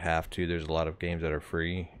don't really have to. There's a lot of games that are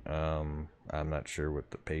free. I'm not sure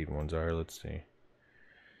what the paid ones are. Let's see.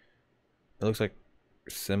 It looks like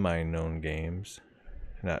semi-known games.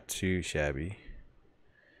 Not too shabby.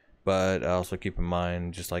 But also keep in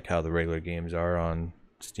mind, just like how the regular games are on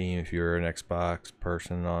Steam, if you're an Xbox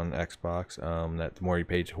person on Xbox, that the more you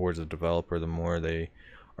pay towards the developer, the more they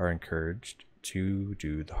are encouraged to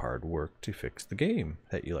do the hard work to fix the game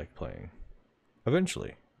that you like playing.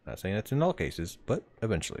 Eventually. Not saying that's in all cases, but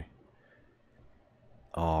eventually.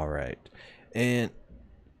 Alright. And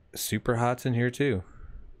Super Hot's in here too.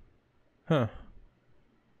 Huh.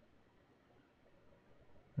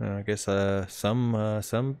 I guess some of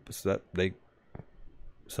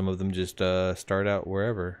them just start out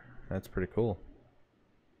wherever. That's pretty cool.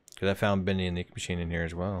 Because I found Bendy and the Ink Machine in here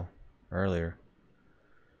as well earlier.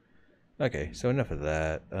 Okay, so enough of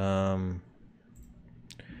that. Alright,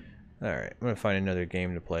 I'm gonna find another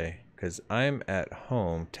game to play because I'm at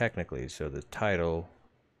home technically, so the title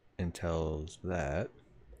entails that.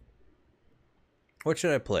 What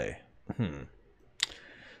should I play?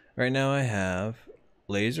 Right now I have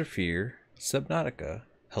Laser Fear, Subnautica,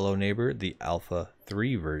 Hello Neighbor, the Alpha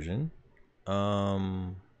 3 version,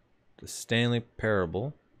 the Stanley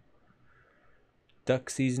Parable, Duck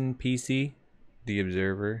Season PC, The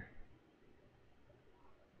Observer.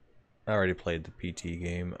 I already played the PT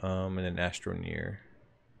game, and then Astroneer.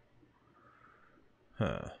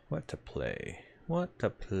 What to play? What to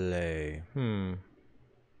play? Bum,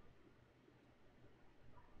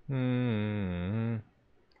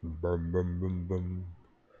 bum, bum, bum.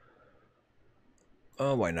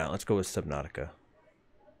 Oh, why not? Let's go with Subnautica.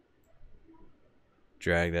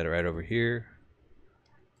 Drag that right over here.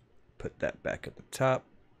 Put that back at the top.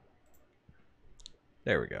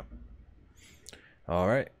 There we go.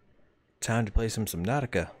 Alright. Time to play some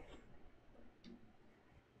Subnautica.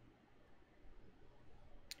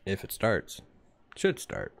 If it starts. Should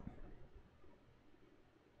start.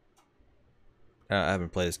 I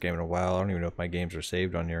haven't played this game in a while. I don't even know if my games are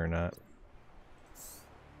saved on here or not.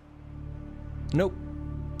 Nope.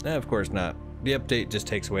 Of course not. The update just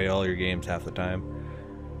takes away all your games half the time.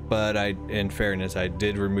 but in fairness, I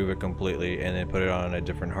did remove it completely and then put it on a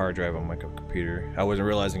different hard drive on my computer. I wasn't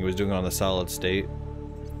realizing it was doing it on the solid state.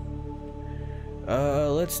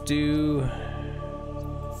 Let's do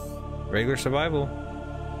regular survival.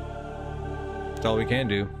 That's all we can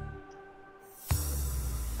do.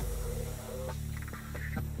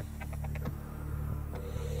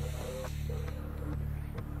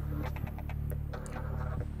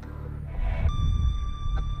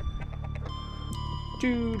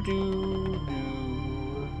 Do, do, do.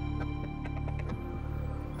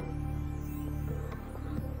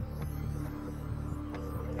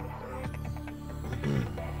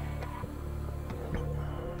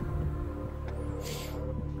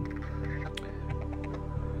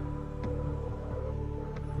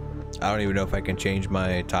 I don't even know if I can change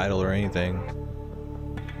my title or anything.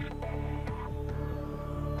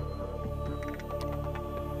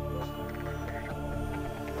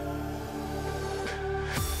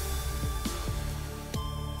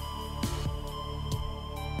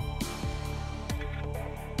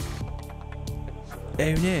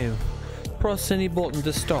 Oh no. Press any button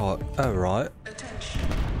to start. Alright. Attention.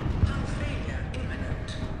 Hull failure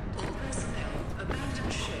imminent. All personnel abandon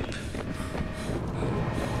ship.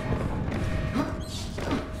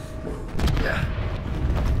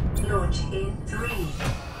 Launch in 3,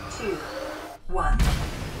 2, 1.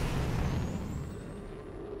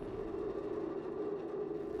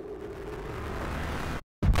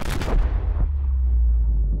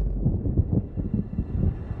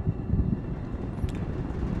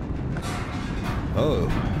 Oh.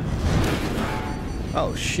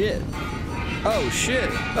 Oh shit. Oh shit.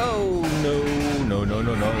 Oh no. No, no,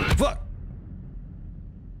 no, no. Fuck!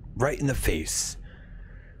 Right in the face.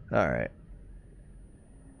 Alright.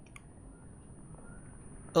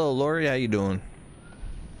 Oh, Lori, how you doing?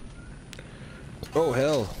 Oh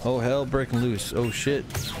hell. Oh hell, breaking loose. Oh shit.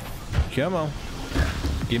 Come on.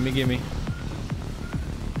 Gimme, gimme.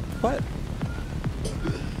 What?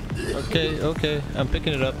 Okay, okay. I'm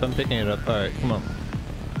picking it up. I'm picking it up. Alright, come on.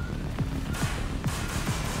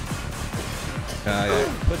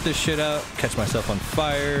 Put this shit out. Catch myself on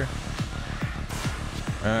fire.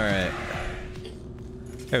 Alright.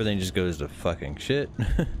 Everything just goes to fucking shit.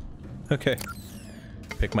 Okay.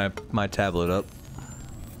 Pick my tablet up.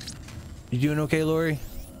 You doing okay, Lori?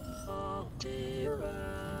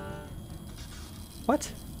 What?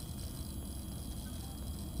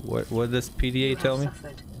 What did this PDA tell me?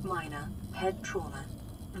 Suffered minor head trauma.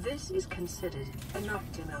 This is considered an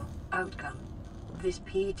optimal outcome. This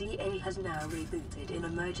PDA has now rebooted in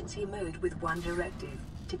emergency mode with one directive: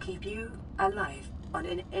 to keep you alive on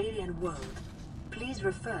an alien world. Please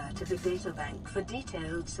refer to the databank for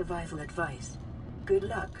detailed survival advice. Good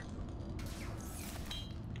luck.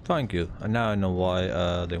 Thank you. Now I know why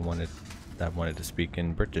I wanted to speak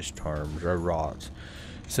in British terms. Right.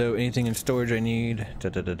 So anything in storage I need?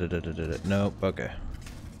 Nope. Okay.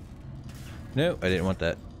 Nope. I didn't want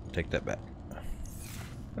that. Take that back.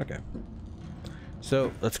 Okay.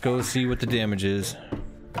 So let's go see what the damage is.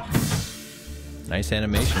 Nice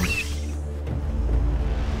animation.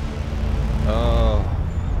 Oh,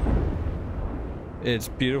 it's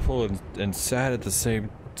beautiful and sad at the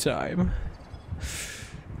same time.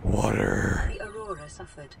 Water. The Aurora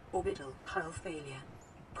suffered orbital hull failure.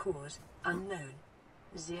 Cause unknown.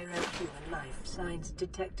 0 human life signs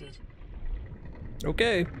detected.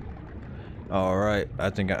 Okay. Alright, I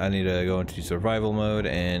think I need to go into survival mode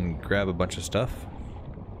and grab a bunch of stuff.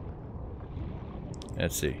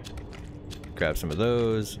 Let's see. Grab some of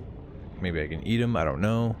those. Maybe I can eat them, I don't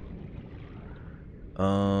know.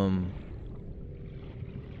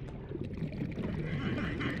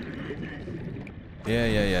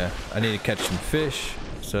 Yeah. I need to catch some fish.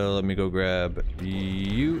 So let me go grab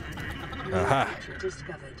you. Aha!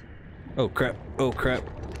 Oh crap, oh crap.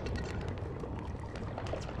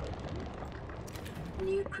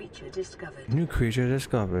 New creature discovered. New creature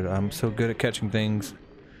discovered. I'm so good at catching things.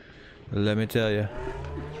 Let me tell you.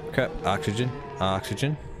 Crap, oxygen,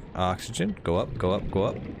 oxygen, oxygen. Go up, go up,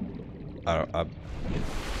 go up.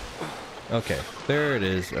 Okay, there it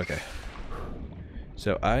is. Okay.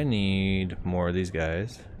 So I need more of these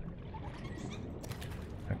guys.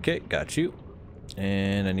 Okay, got you.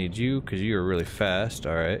 And I need you because you are really fast.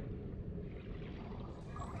 Alright.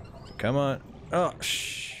 Come on. Oh,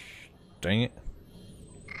 shh. Dang it.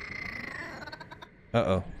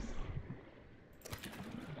 Uh-oh.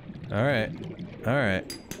 Alright.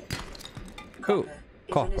 Alright. Cool.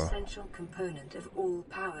 Copper is an essential component of all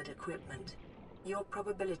powered equipment. Your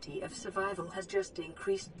probability of survival has just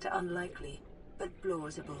increased to unlikely, but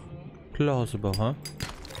plausible. Plausible, huh?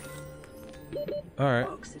 Alright.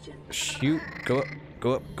 Oxygen. Shoot. Go up.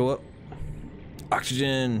 Go up. Go up.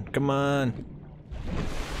 Oxygen. Come on.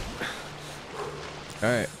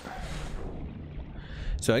 Alright.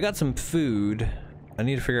 So I got some food. I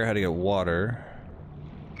need to figure out how to get water.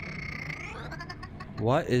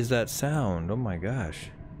 What is that sound? Oh my gosh.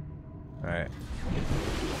 Alright.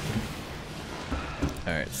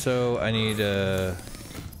 Alright, so I need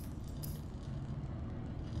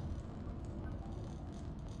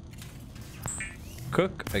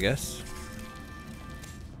cook, I guess.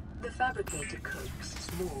 The fabricator cooks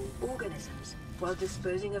small organisms while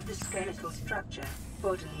disposing of the skeletal structure,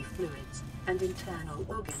 bodily fluids, and internal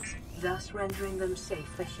organs, thus rendering them safe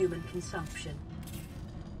for human consumption.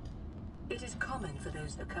 It is common for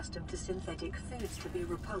those accustomed to synthetic foods to be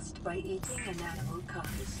repulsed by eating an animal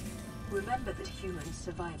carcass. Remember that humans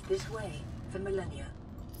survived this way for millennia.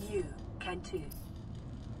 You can too.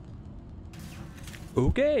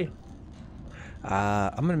 Okay.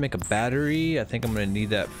 I'm gonna make a battery. I think I'm gonna need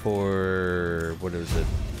that for, what is it?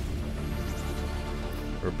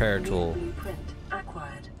 Repair tool. Blueprint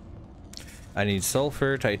acquired. I need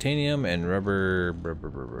sulfur, titanium, and rubber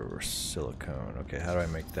silicone. Okay, how do I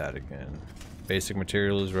make that again? Basic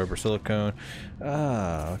materials, rubber silicone.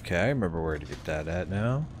 Ah, okay, I remember where to get that at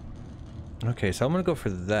now. Okay, so I'm gonna go for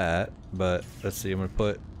that, but let's see, I'm gonna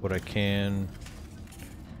put what I can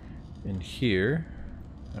in here.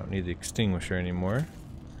 I don't need the extinguisher anymore.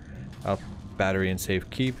 Battery and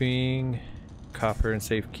safekeeping, copper and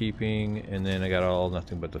safekeeping, and then I got all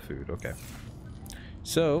nothing but the food. Okay.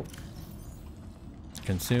 So,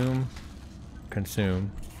 consume.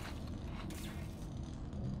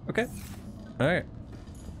 Okay. Alright.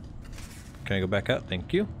 Can I go back out?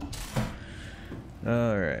 Thank you.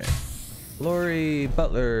 Alright. Lori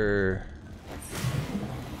Butler.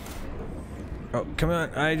 Oh, come on.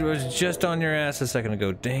 I was just on your ass a second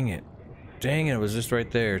ago. Dang it. Dang it, it was just right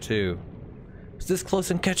there, too. It's this close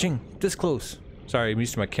and catching. This close. Sorry, I'm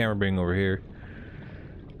used to my camera being over here.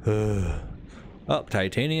 Oh,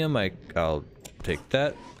 titanium. I'll take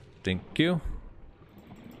that. Thank you.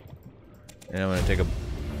 And I'm going to take a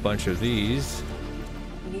bunch of these.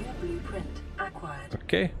 New blueprint acquired.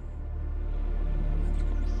 Okay.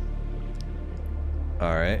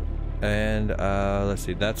 Alright. And, let's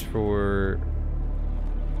see. That's for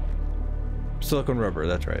silicone rubber.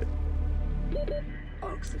 That's right.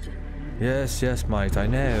 Oxygen. Yes, yes, mate. I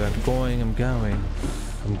know. I'm going.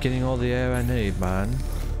 I'm getting all the air I need, man.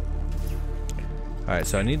 Alright,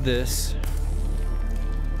 so I need this.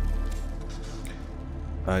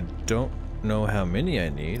 I don't know how many I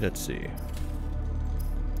need. Let's see.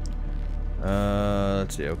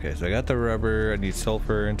 Let's see. Okay, so I got the rubber. I need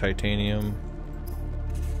sulfur and titanium.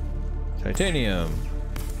 Titanium.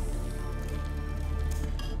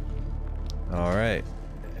 Alright.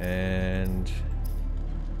 And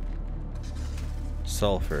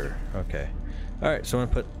sulfur. Okay. Alright, so I'm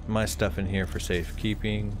gonna put my stuff in here for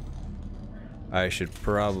safekeeping. I should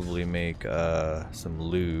probably make some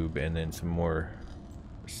lube and then some more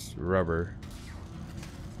rubber,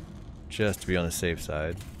 just to be on the safe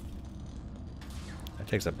side. That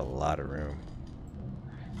takes up a lot of room.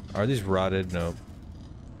 Are these rotted? Nope.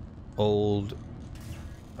 Old.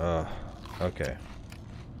 Okay.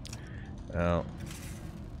 Oh.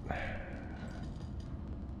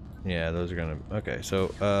 Yeah, those are gonna. Okay, so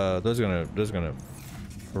those are gonna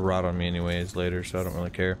rot on me anyways later, so I don't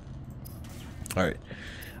really care. All right,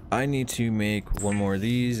 I need to make one more of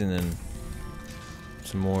these and then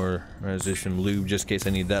some more. There's just some lube just in case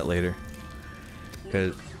I need that later.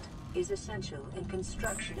 Cause is essential in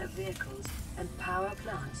construction of vehicles and power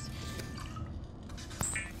plants.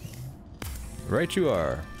 Right you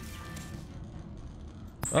are.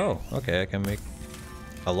 Oh, okay, I can make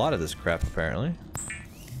a lot of this crap apparently.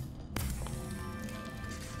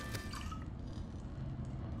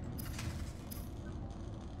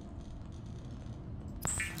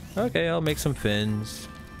 Okay, I'll make some fins.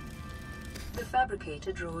 The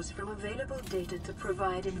fabricator draws from available data to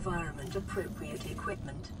provide environment-appropriate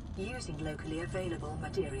equipment using locally available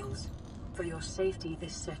materials. For your safety,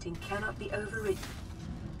 this setting cannot be overridden.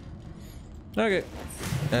 Okay,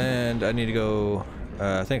 and I need to go.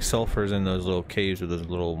 I think sulfur's in those little caves with those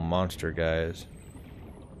little monster guys.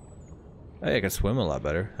 Hey, I can swim a lot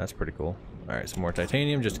better. That's pretty cool. All right, some more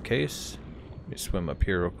titanium just in case. Let me swim up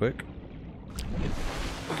here real quick.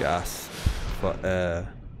 Gas. All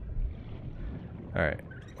right,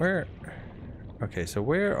 where? Okay, so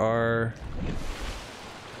where are?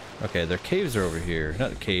 Okay, their caves are over here.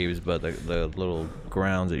 Not the caves, but the little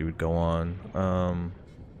grounds that you would go on.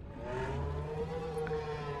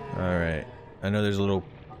 All right. I know there's a little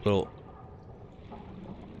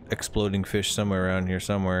exploding fish somewhere around here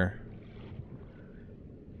somewhere.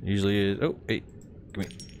 Usually is. Oh, hey,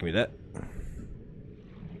 give me that.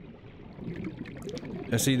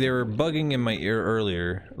 Now see, they were bugging in my ear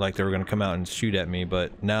earlier, like they were gonna come out and shoot at me,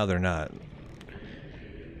 but now they're not.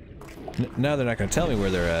 Now they're not gonna tell me where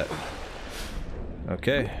they're at.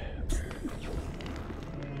 Okay.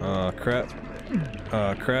 Oh crap.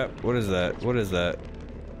 Oh crap. What is that? What is that?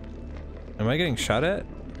 Am I getting shot at?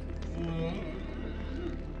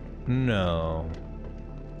 No.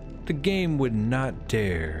 The game would not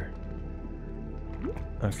dare.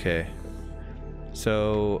 Okay.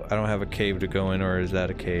 So, I don't have a cave to go in, or is that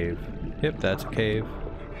a cave? Yep, that's a cave.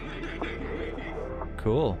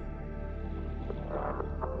 Cool.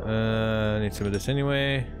 I need some of this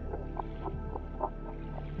anyway.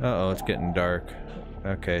 Uh-oh, it's getting dark.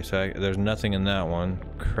 Okay, so there's nothing in that one.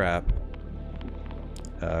 Crap.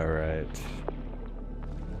 Alright.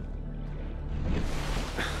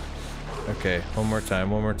 Okay, one more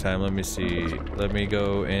time, let me see. Let me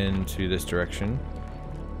go into this direction.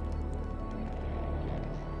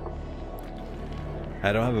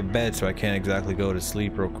 I don't have a bed, so I can't exactly go to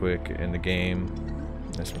sleep real quick in the game.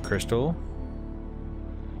 There's some crystal.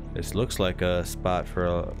 This looks like a spot for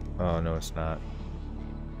a... Oh, no, it's not.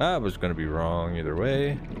 I was gonna be wrong either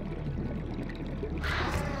way.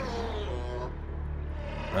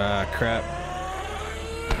 Ah, crap.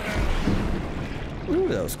 Ooh,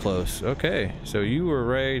 that was close. Okay, so you were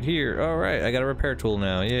right here. Alright, I got a repair tool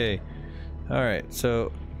now. Yay. Alright,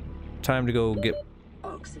 so... Time to go get...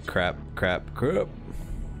 Crap.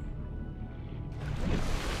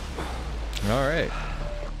 Alright.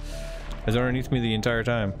 It was underneath me the entire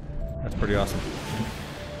time. That's pretty awesome.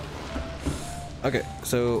 Okay,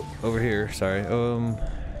 so over here, sorry.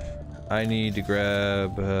 I need to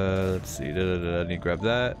grab, let's see, I need to grab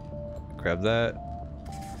that. Grab that.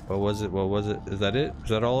 What was it? Is that it? Is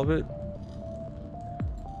that all of it?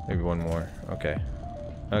 Maybe one more. Okay.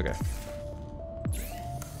 Okay.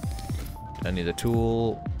 I need a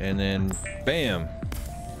tool, and then bam!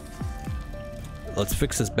 Let's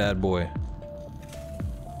fix this bad boy.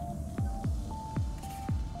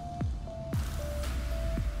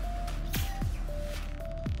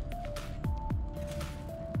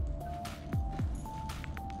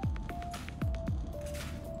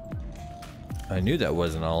 I knew that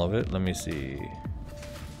wasn't all of it. Let me see.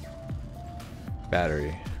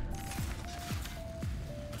 Battery.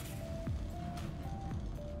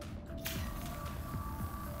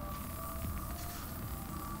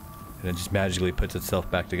 And it just magically puts itself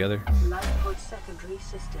back together. Lifepod secondary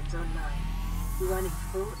systems online. Running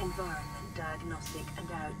full environment diagnostic and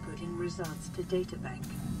outputting results to databank.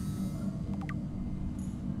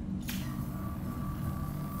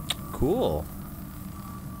 Cool.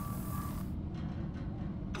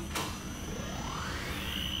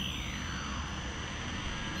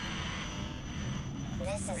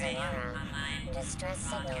 This is Aurora. Distress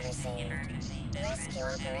signal received. Rescue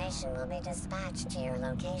operation will be dispatched to your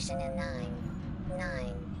location in 9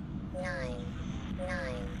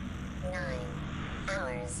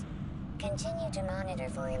 hours. Continue to monitor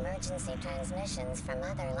for emergency transmissions from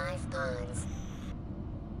other life pods.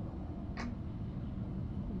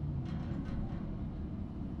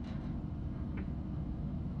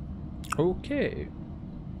 Okay.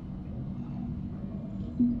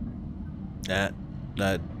 I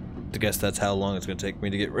guess that's how long it's gonna take me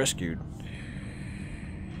to get rescued.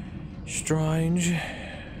 Strange.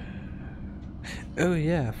 Oh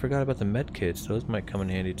yeah, I forgot about the med kits. Those might come in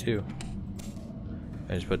handy too.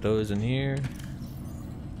 I just put those in here.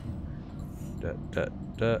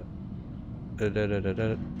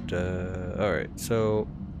 Alright, so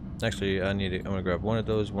actually I'm gonna grab one of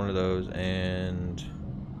those, and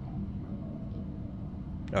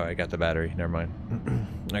oh, I got the battery, never mind.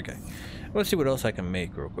 Okay. Let's see what else I can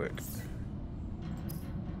make real quick.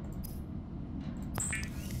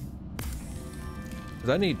 Because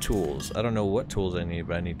I need tools. I don't know what tools I need,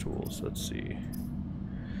 but I need tools. Let's see.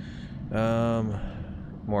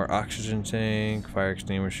 More oxygen tank, fire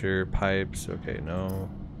extinguisher, pipes. Okay, no.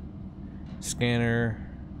 Scanner.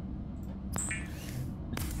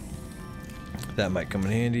 That might come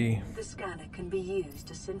in handy. The scanner can be used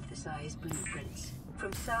to synthesize blueprints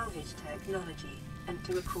from salvage technology and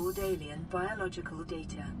to record alien biological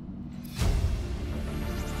data.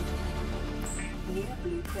 New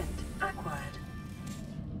blueprint acquired.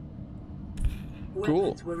 Cool.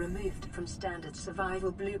 Weapons were removed from standard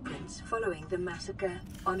survival blueprints following the massacre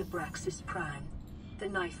on Abraxas Prime. The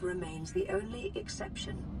knife remains the only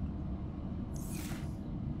exception.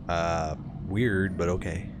 Weird, but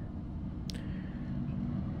okay.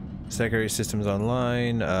 Secondary systems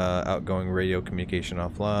online, outgoing radio communication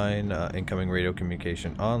offline, incoming radio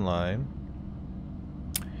communication online.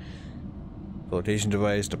 Flotation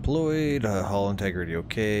device deployed, hull integrity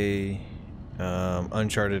okay.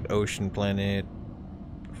 Uncharted ocean planet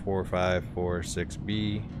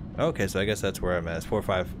 4546B. Okay, so I guess that's where I'm at.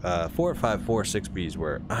 4546B is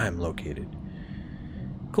where I'm located.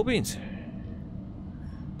 Cool beans.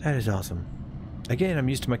 That is awesome. Again, I'm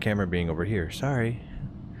used to my camera being over here. Sorry.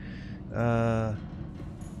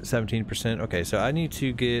 17%. Okay, so I need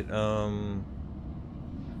to get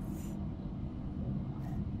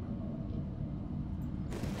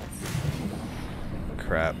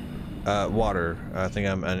crap. Water. I think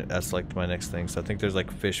that's like my next thing. So I think there's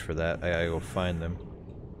like fish for that. I gotta go find them.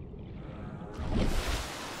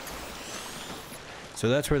 So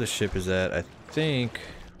that's where the ship is at. I think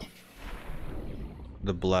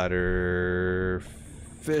the bladder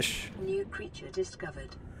fish. New creature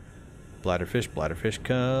discovered. Bladderfish,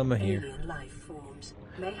 come here. Alien life forms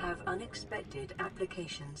may have unexpected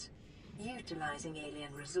applications. Utilizing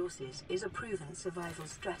alien resources is a proven survival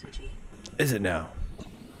strategy. Is it now?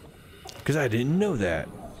 Because I didn't know that.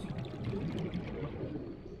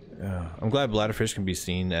 I'm glad bladderfish can be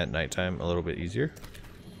seen at nighttime a little bit easier.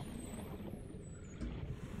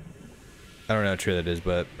 I don't know how true that is,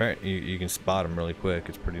 but apparently you can spot them really quick.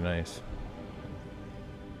 It's pretty nice.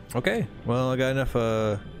 Okay, well I got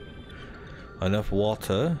enough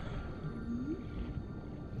water,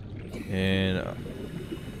 and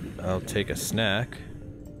I'll take a snack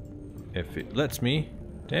if it lets me.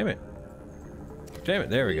 Damn it! Damn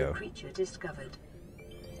it! There we go. Creature discovered.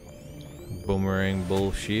 Boomerang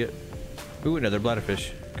bullshit. Ooh, another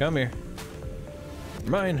bladderfish. Come here.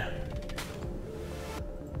 Mine.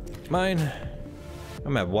 Mine. I'm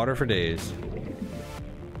gonna have water for days.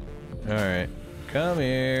 Alright. Come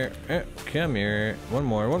here. Come here. One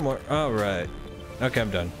more. Alright. Okay,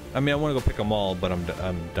 I'm done. I mean, I want to go pick them all, but I'm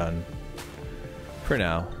done. For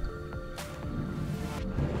now.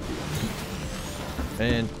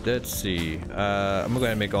 And let's see. I'm gonna go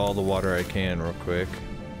ahead and make all the water I can real quick.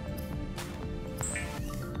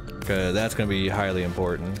 Because that's gonna be highly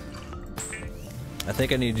important. I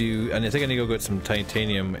think I need to go get some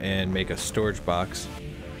titanium and make a storage box.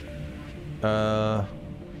 How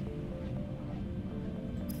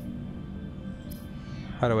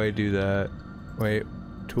do I do that? Wait,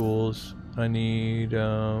 tools. I need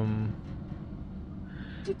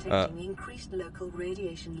Detecting increased local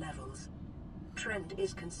radiation levels. Trend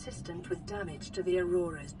is consistent with damage to the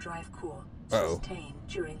Aurora's drive core sustained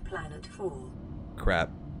during planet fall.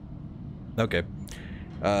 Crap. Okay.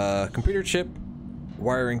 Computer chip,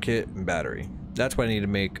 wiring kit, and battery. That's what I need to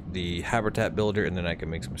make the habitat builder, and then I can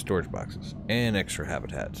make some storage boxes and extra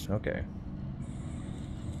habitats. Okay.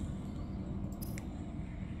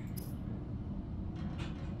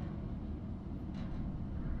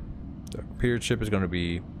 The computer chip is going to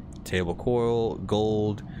be table coil,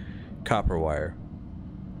 gold, copper wire,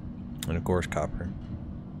 and of course copper.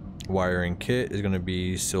 Wiring kit is going to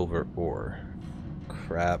be silver ore.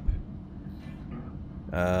 Crap.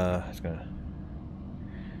 It's gonna.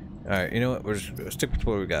 All right, you know what? We're just gonna stick with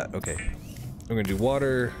what we got. Okay, we're gonna do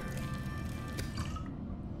water,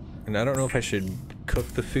 and I don't know if I should cook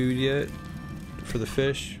the food yet for the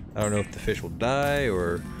fish. I don't know if the fish will die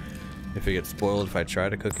or if it gets spoiled if I try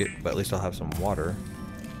to cook it, but at least I'll have some water.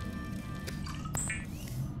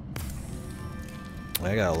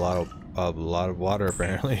 I got a lot of water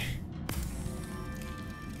apparently.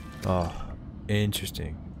 Oh,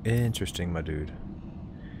 interesting, my dude.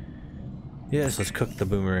 Yes, let's cook the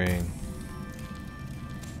boomerang.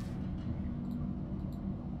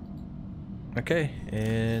 Okay,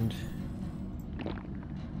 and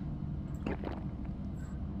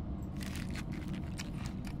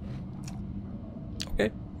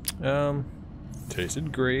okay.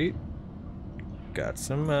 Tasted great. Got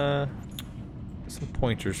some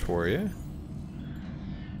pointers for you.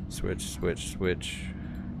 Switch.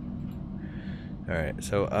 Alright,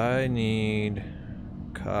 so I need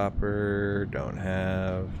copper, don't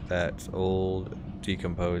have, that's old,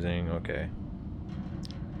 decomposing, okay.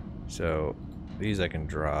 So these I can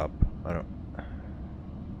drop. I don't.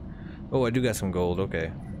 Oh, I do got some gold,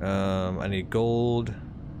 okay. I need gold,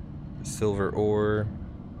 silver ore.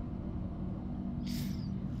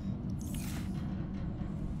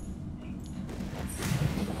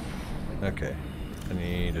 Okay, I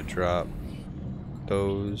need to drop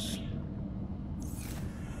those.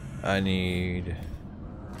 I need.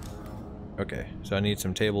 Okay, so I need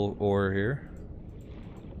some table ore here.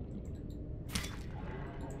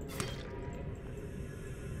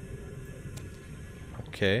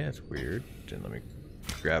 Okay, that's weird. Didn't let me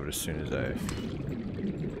grab it as soon as I...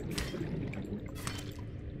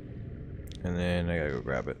 And then I gotta go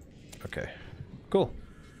grab it. Okay. Cool.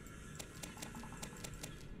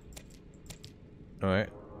 Alright.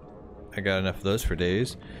 I got enough of those for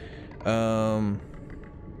days.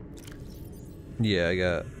 Yeah, I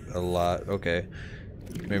got a lot. Okay.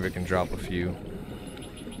 Maybe I can drop a few.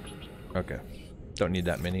 Okay. Don't need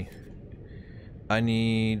that many. I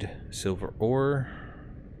need silver ore,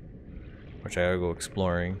 which I gotta go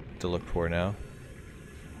exploring to look for now.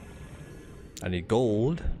 I need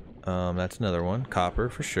gold. That's another one. Copper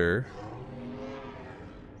for sure.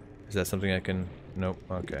 Is that something I can... Nope.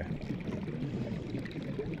 Okay.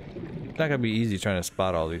 It's not gonna be easy trying to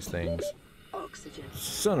spot all these things. Oxygen.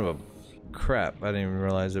 Son of a crap. I didn't even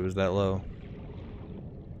realize it was that low.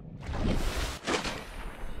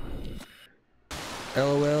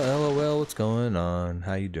 LOL, LOL, what's going on?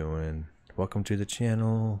 How you doing? Welcome to the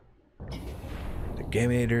channel. The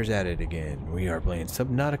Gameator's at it again. We are playing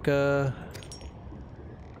Subnautica.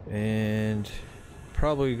 And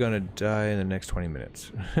probably gonna die in the next 20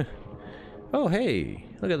 minutes. Oh, hey,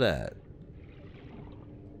 look at that.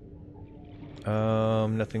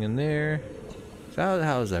 Nothing in there. So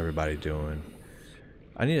how's everybody doing?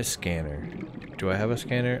 I need a scanner. Do I have a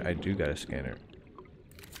scanner? I do got a scanner.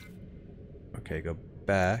 Okay, go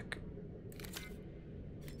back.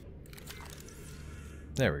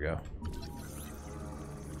 There we go.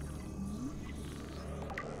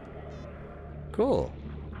 Cool.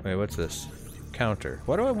 Wait, what's this? Counter.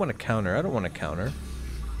 Why do I want a counter? I don't want a counter.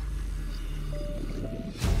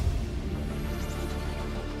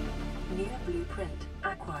 New blueprint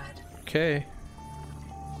acquired. Okay.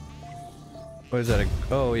 What is that?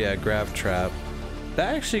 Oh yeah, grav trap.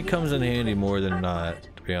 That actually comes in handy more than not,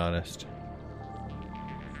 to be honest.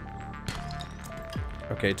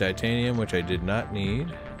 Okay, titanium, which I did not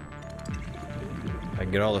need. I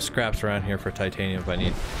can get all the scraps around here for titanium if I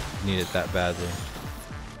need it that badly.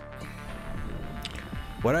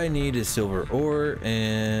 What I need is silver ore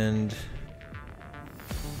and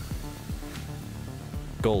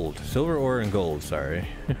gold. Silver ore and gold, sorry.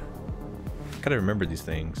 Gotta remember these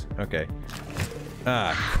things. Okay.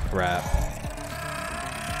 Ah, crap.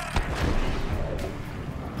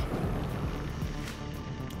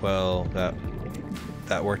 Well,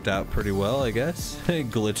 that worked out pretty well, I guess.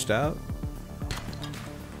 It glitched out.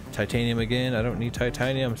 Titanium again. I don't need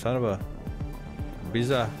titanium, son of a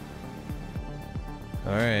bizarre.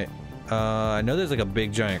 Alright. I know there's like a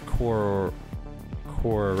big giant core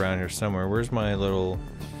around here somewhere. Where's my little...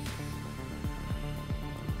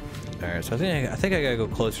 Alright, so I think I gotta go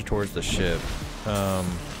closer towards the ship. Yeah,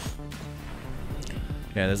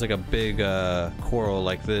 there's like a big coral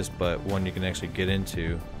like this, but one you can actually get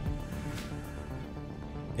into.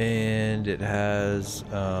 And it has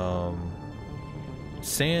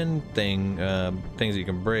sand things you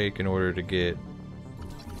can break in order to get...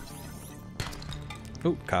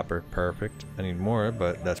 Ooh, copper, perfect. I need more,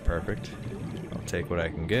 but that's perfect. I'll take what I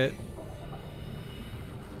can get.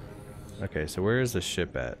 Okay, so where is the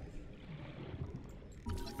ship at?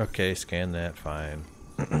 Okay, scan that, fine.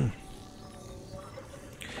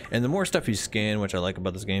 And the more stuff you scan, which I like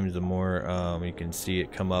about this game, is the more you can see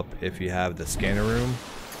it come up if you have the scanner room,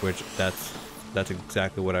 which that's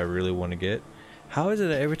exactly what I really want to get. How is it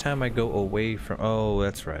that every time I go away from... Oh,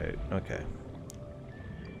 that's right. Okay.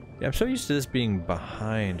 Yeah, I'm so used to this being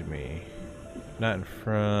behind me, not in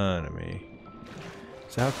front of me.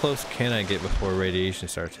 So how close can I get before radiation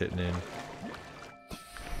starts hitting in?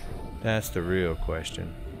 That's the real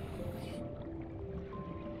question.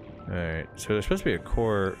 Alright, so there's supposed to be a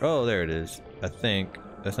core... Oh, there it is. I think.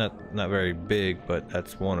 That's not very big, but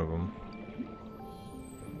that's one of them.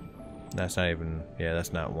 That's not even... Yeah,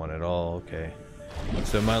 that's not one at all. Okay.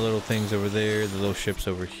 So my little thing's over there, the little ship's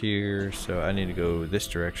over here, so I need to go this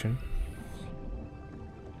direction.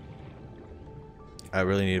 I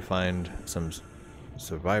really need to find some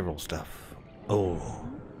survival stuff. Oh.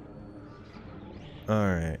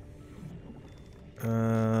 Alright.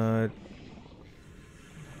 I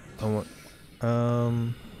want...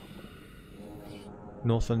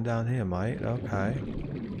 Nothing down here, mate. Okay.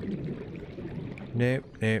 Nope,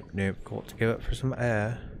 nope, nope. Got to give it for some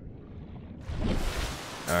air.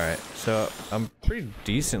 Alright, so I'm pretty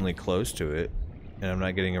decently close to it, and I'm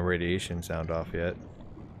not getting a radiation sound off yet.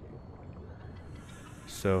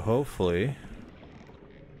 So hopefully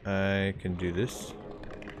I can do this.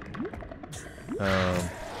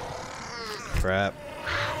 Crap.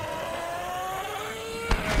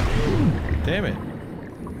 Damn it.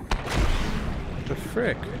 What the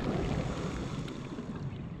frick?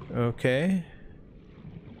 Okay.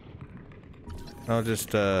 I'll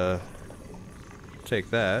just take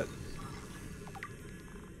that.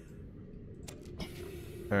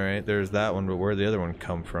 Alright, there's that one, but where'd the other one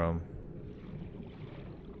come from?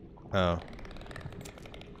 Oh.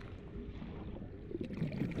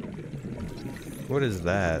 What is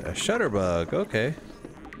that? A shutterbug, okay.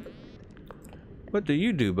 What do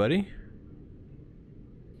you do, buddy?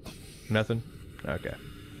 Nothing? Okay.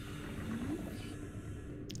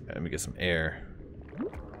 Let me get some air.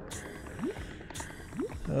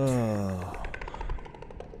 Oh.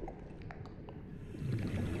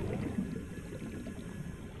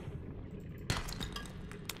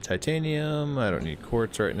 Titanium, I don't need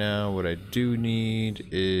quartz right now. What I do need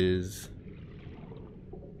is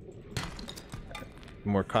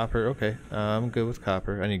more copper. Okay, I'm good with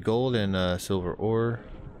copper. I need gold and silver ore.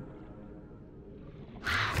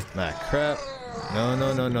 Ah, crap. No,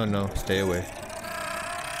 no, no, no, no. Stay away.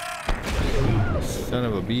 Son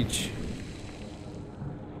of a beach.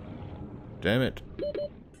 Damn it.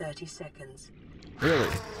 30 seconds. Really?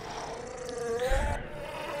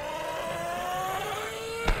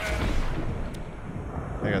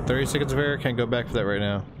 I got 30 seconds of air. Can't go back for that right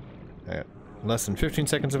now. I got less than 15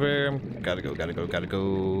 seconds of air. Gotta go, gotta go, gotta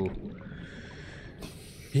go.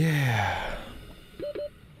 Yeah.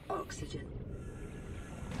 Oxygen.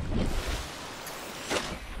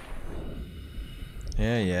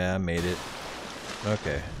 Yeah, I made it.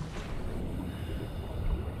 Okay.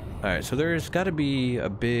 Alright, so there's gotta be a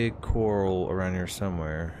big coral around here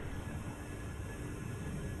somewhere.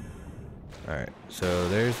 Alright, so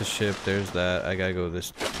there's the ship, there's that. I gotta go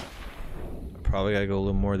this... Probably gotta go a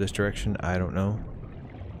little more this direction, I don't know.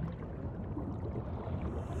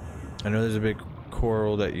 I know there's a big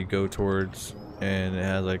coral that you go towards, and it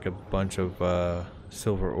has like a bunch of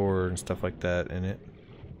silver ore and stuff like that in it.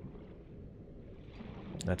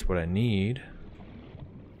 That's what I need.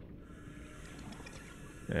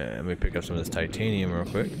 Yeah, let me pick up some of this titanium real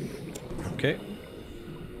quick. Okay.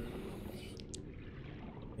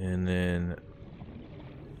 And then...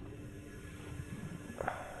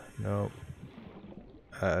 Nope.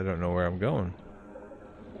 I don't know where I'm going.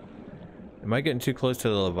 Am I getting too close to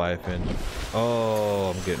the Leviathan?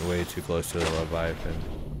 Oh, I'm getting way too close to the Leviathan.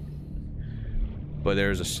 But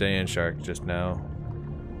there's a sand shark just now.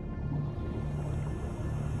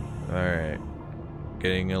 Alright.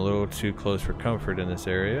 Getting a little too close for comfort in this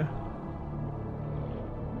area.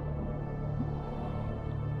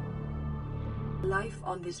 Life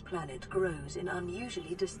on this planet grows in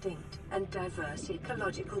unusually distinct and diverse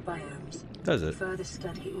ecological biomes. Does it? Further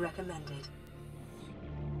study recommended.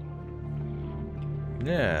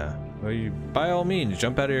 Yeah. Well, you, by all means,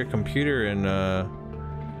 jump out of your computer and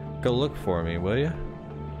go look for me, will you?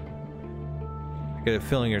 I get a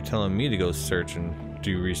feeling you're telling me to go search and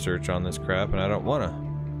do research on this crap, and I don't wanna.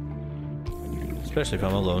 Especially if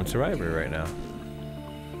I'm a lone survivor right now.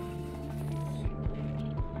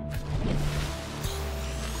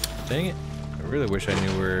 Dang it. I really wish I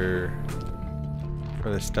knew where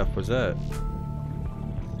this stuff was at.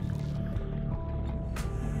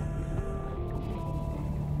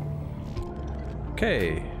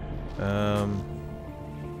 Okay.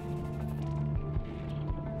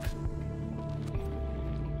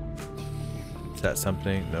 Is that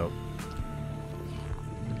something? Nope.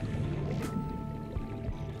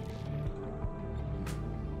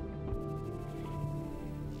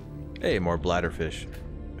 Hey, more bladderfish.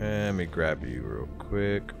 Let me grab you real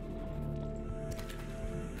quick.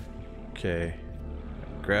 Okay.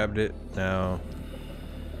 Grabbed it. Now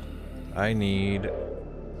I need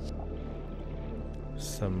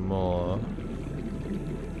some more.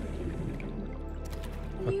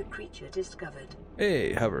 New creature discovered.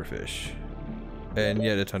 Hey, hoverfish. And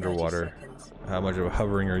yet it's underwater. How much of a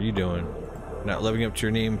hovering are you doing? Not living up to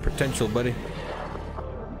your name potential, buddy.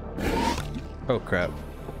 Oh crap.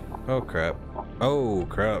 Oh crap. Oh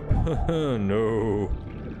crap. No.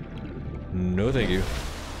 No thank you.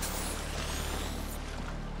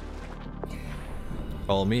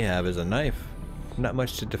 All me have is a knife. Not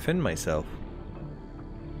much to defend myself.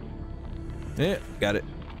 Yeah, got it.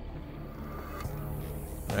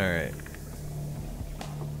 Alright.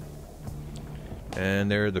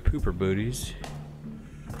 And there are the pooper booties.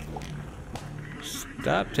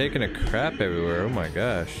 Stop taking a crap everywhere. Oh my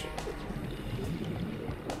gosh.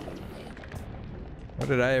 What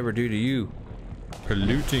did I ever do to you?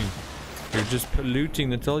 Polluting. You're just polluting.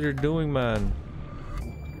 That's all you're doing, man.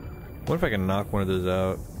 What if I can knock one of those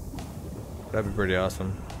out? That'd be pretty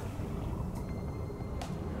awesome.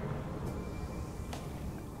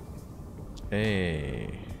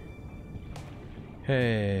 Hey.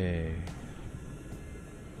 Hey.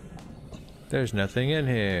 There's nothing in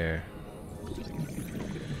here.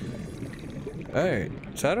 Alright,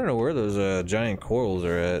 so I don't know where those giant corals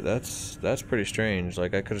are at. That's pretty strange.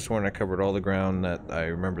 Like, I could have sworn I covered all the ground that I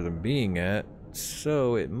remember them being at.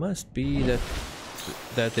 So it must be that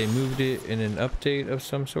they moved it in an update of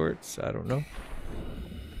some sorts. I don't know.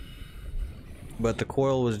 But the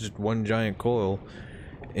coil was just one giant coil,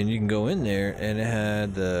 and you can go in there, and it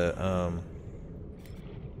had the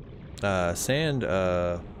sand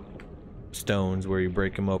stones where you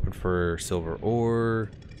break them open for silver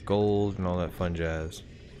ore, gold, and all that fun jazz,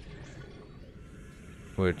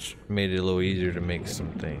 which made it a little easier to make some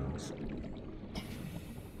things.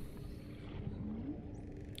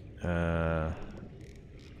 Where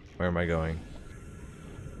am I going?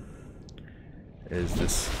 Is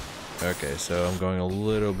this okay? So I'm going a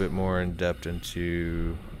little bit more in depth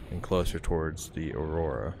into and closer towards the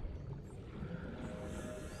Aurora.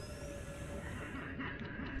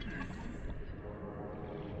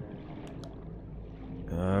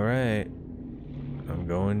 Alright. I'm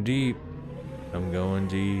going deep. I'm going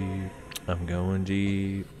deep. I'm going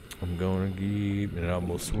deep. I'm going deep. And I'm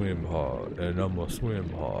gonna swim hard. And I'm gonna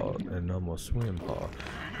swim hard. And I'm gonna swim hard.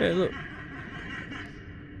 Hey, look.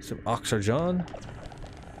 Some oxygen.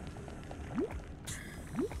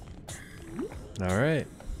 Alright.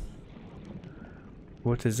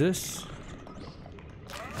 What is this?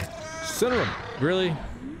 Son of a... Really?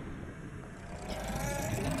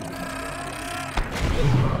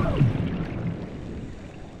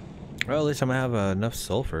 Well, at least I'm gonna have enough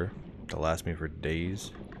sulfur to last me for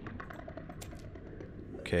days.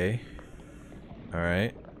 Okay.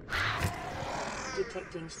 Alright.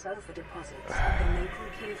 Detecting sulfur deposits at the Maple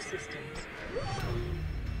Cave systems.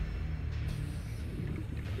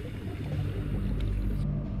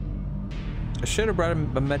 I should have brought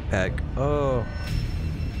him a med pack. Oh.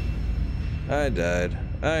 I died.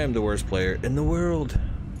 I am the worst player in the world.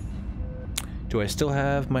 Do I still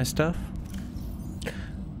have my stuff?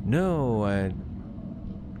 No, I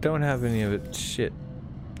don't have any of it. Shit.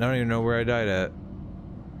 I don't even know where I died at.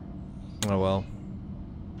 Oh well.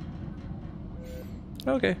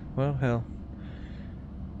 Okay, well, hell.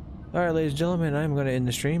 Alright, ladies and gentlemen, I'm going to end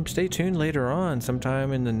the stream. Stay tuned later on,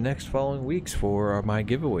 sometime in the next following weeks for my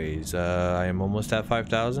giveaways. I am almost at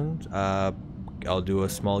 5,000. I'll do a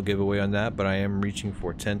small giveaway on that, but I am reaching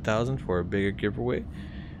for 10,000 for a bigger giveaway.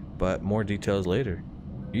 But more details later.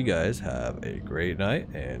 You guys have a great night,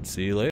 and see you later.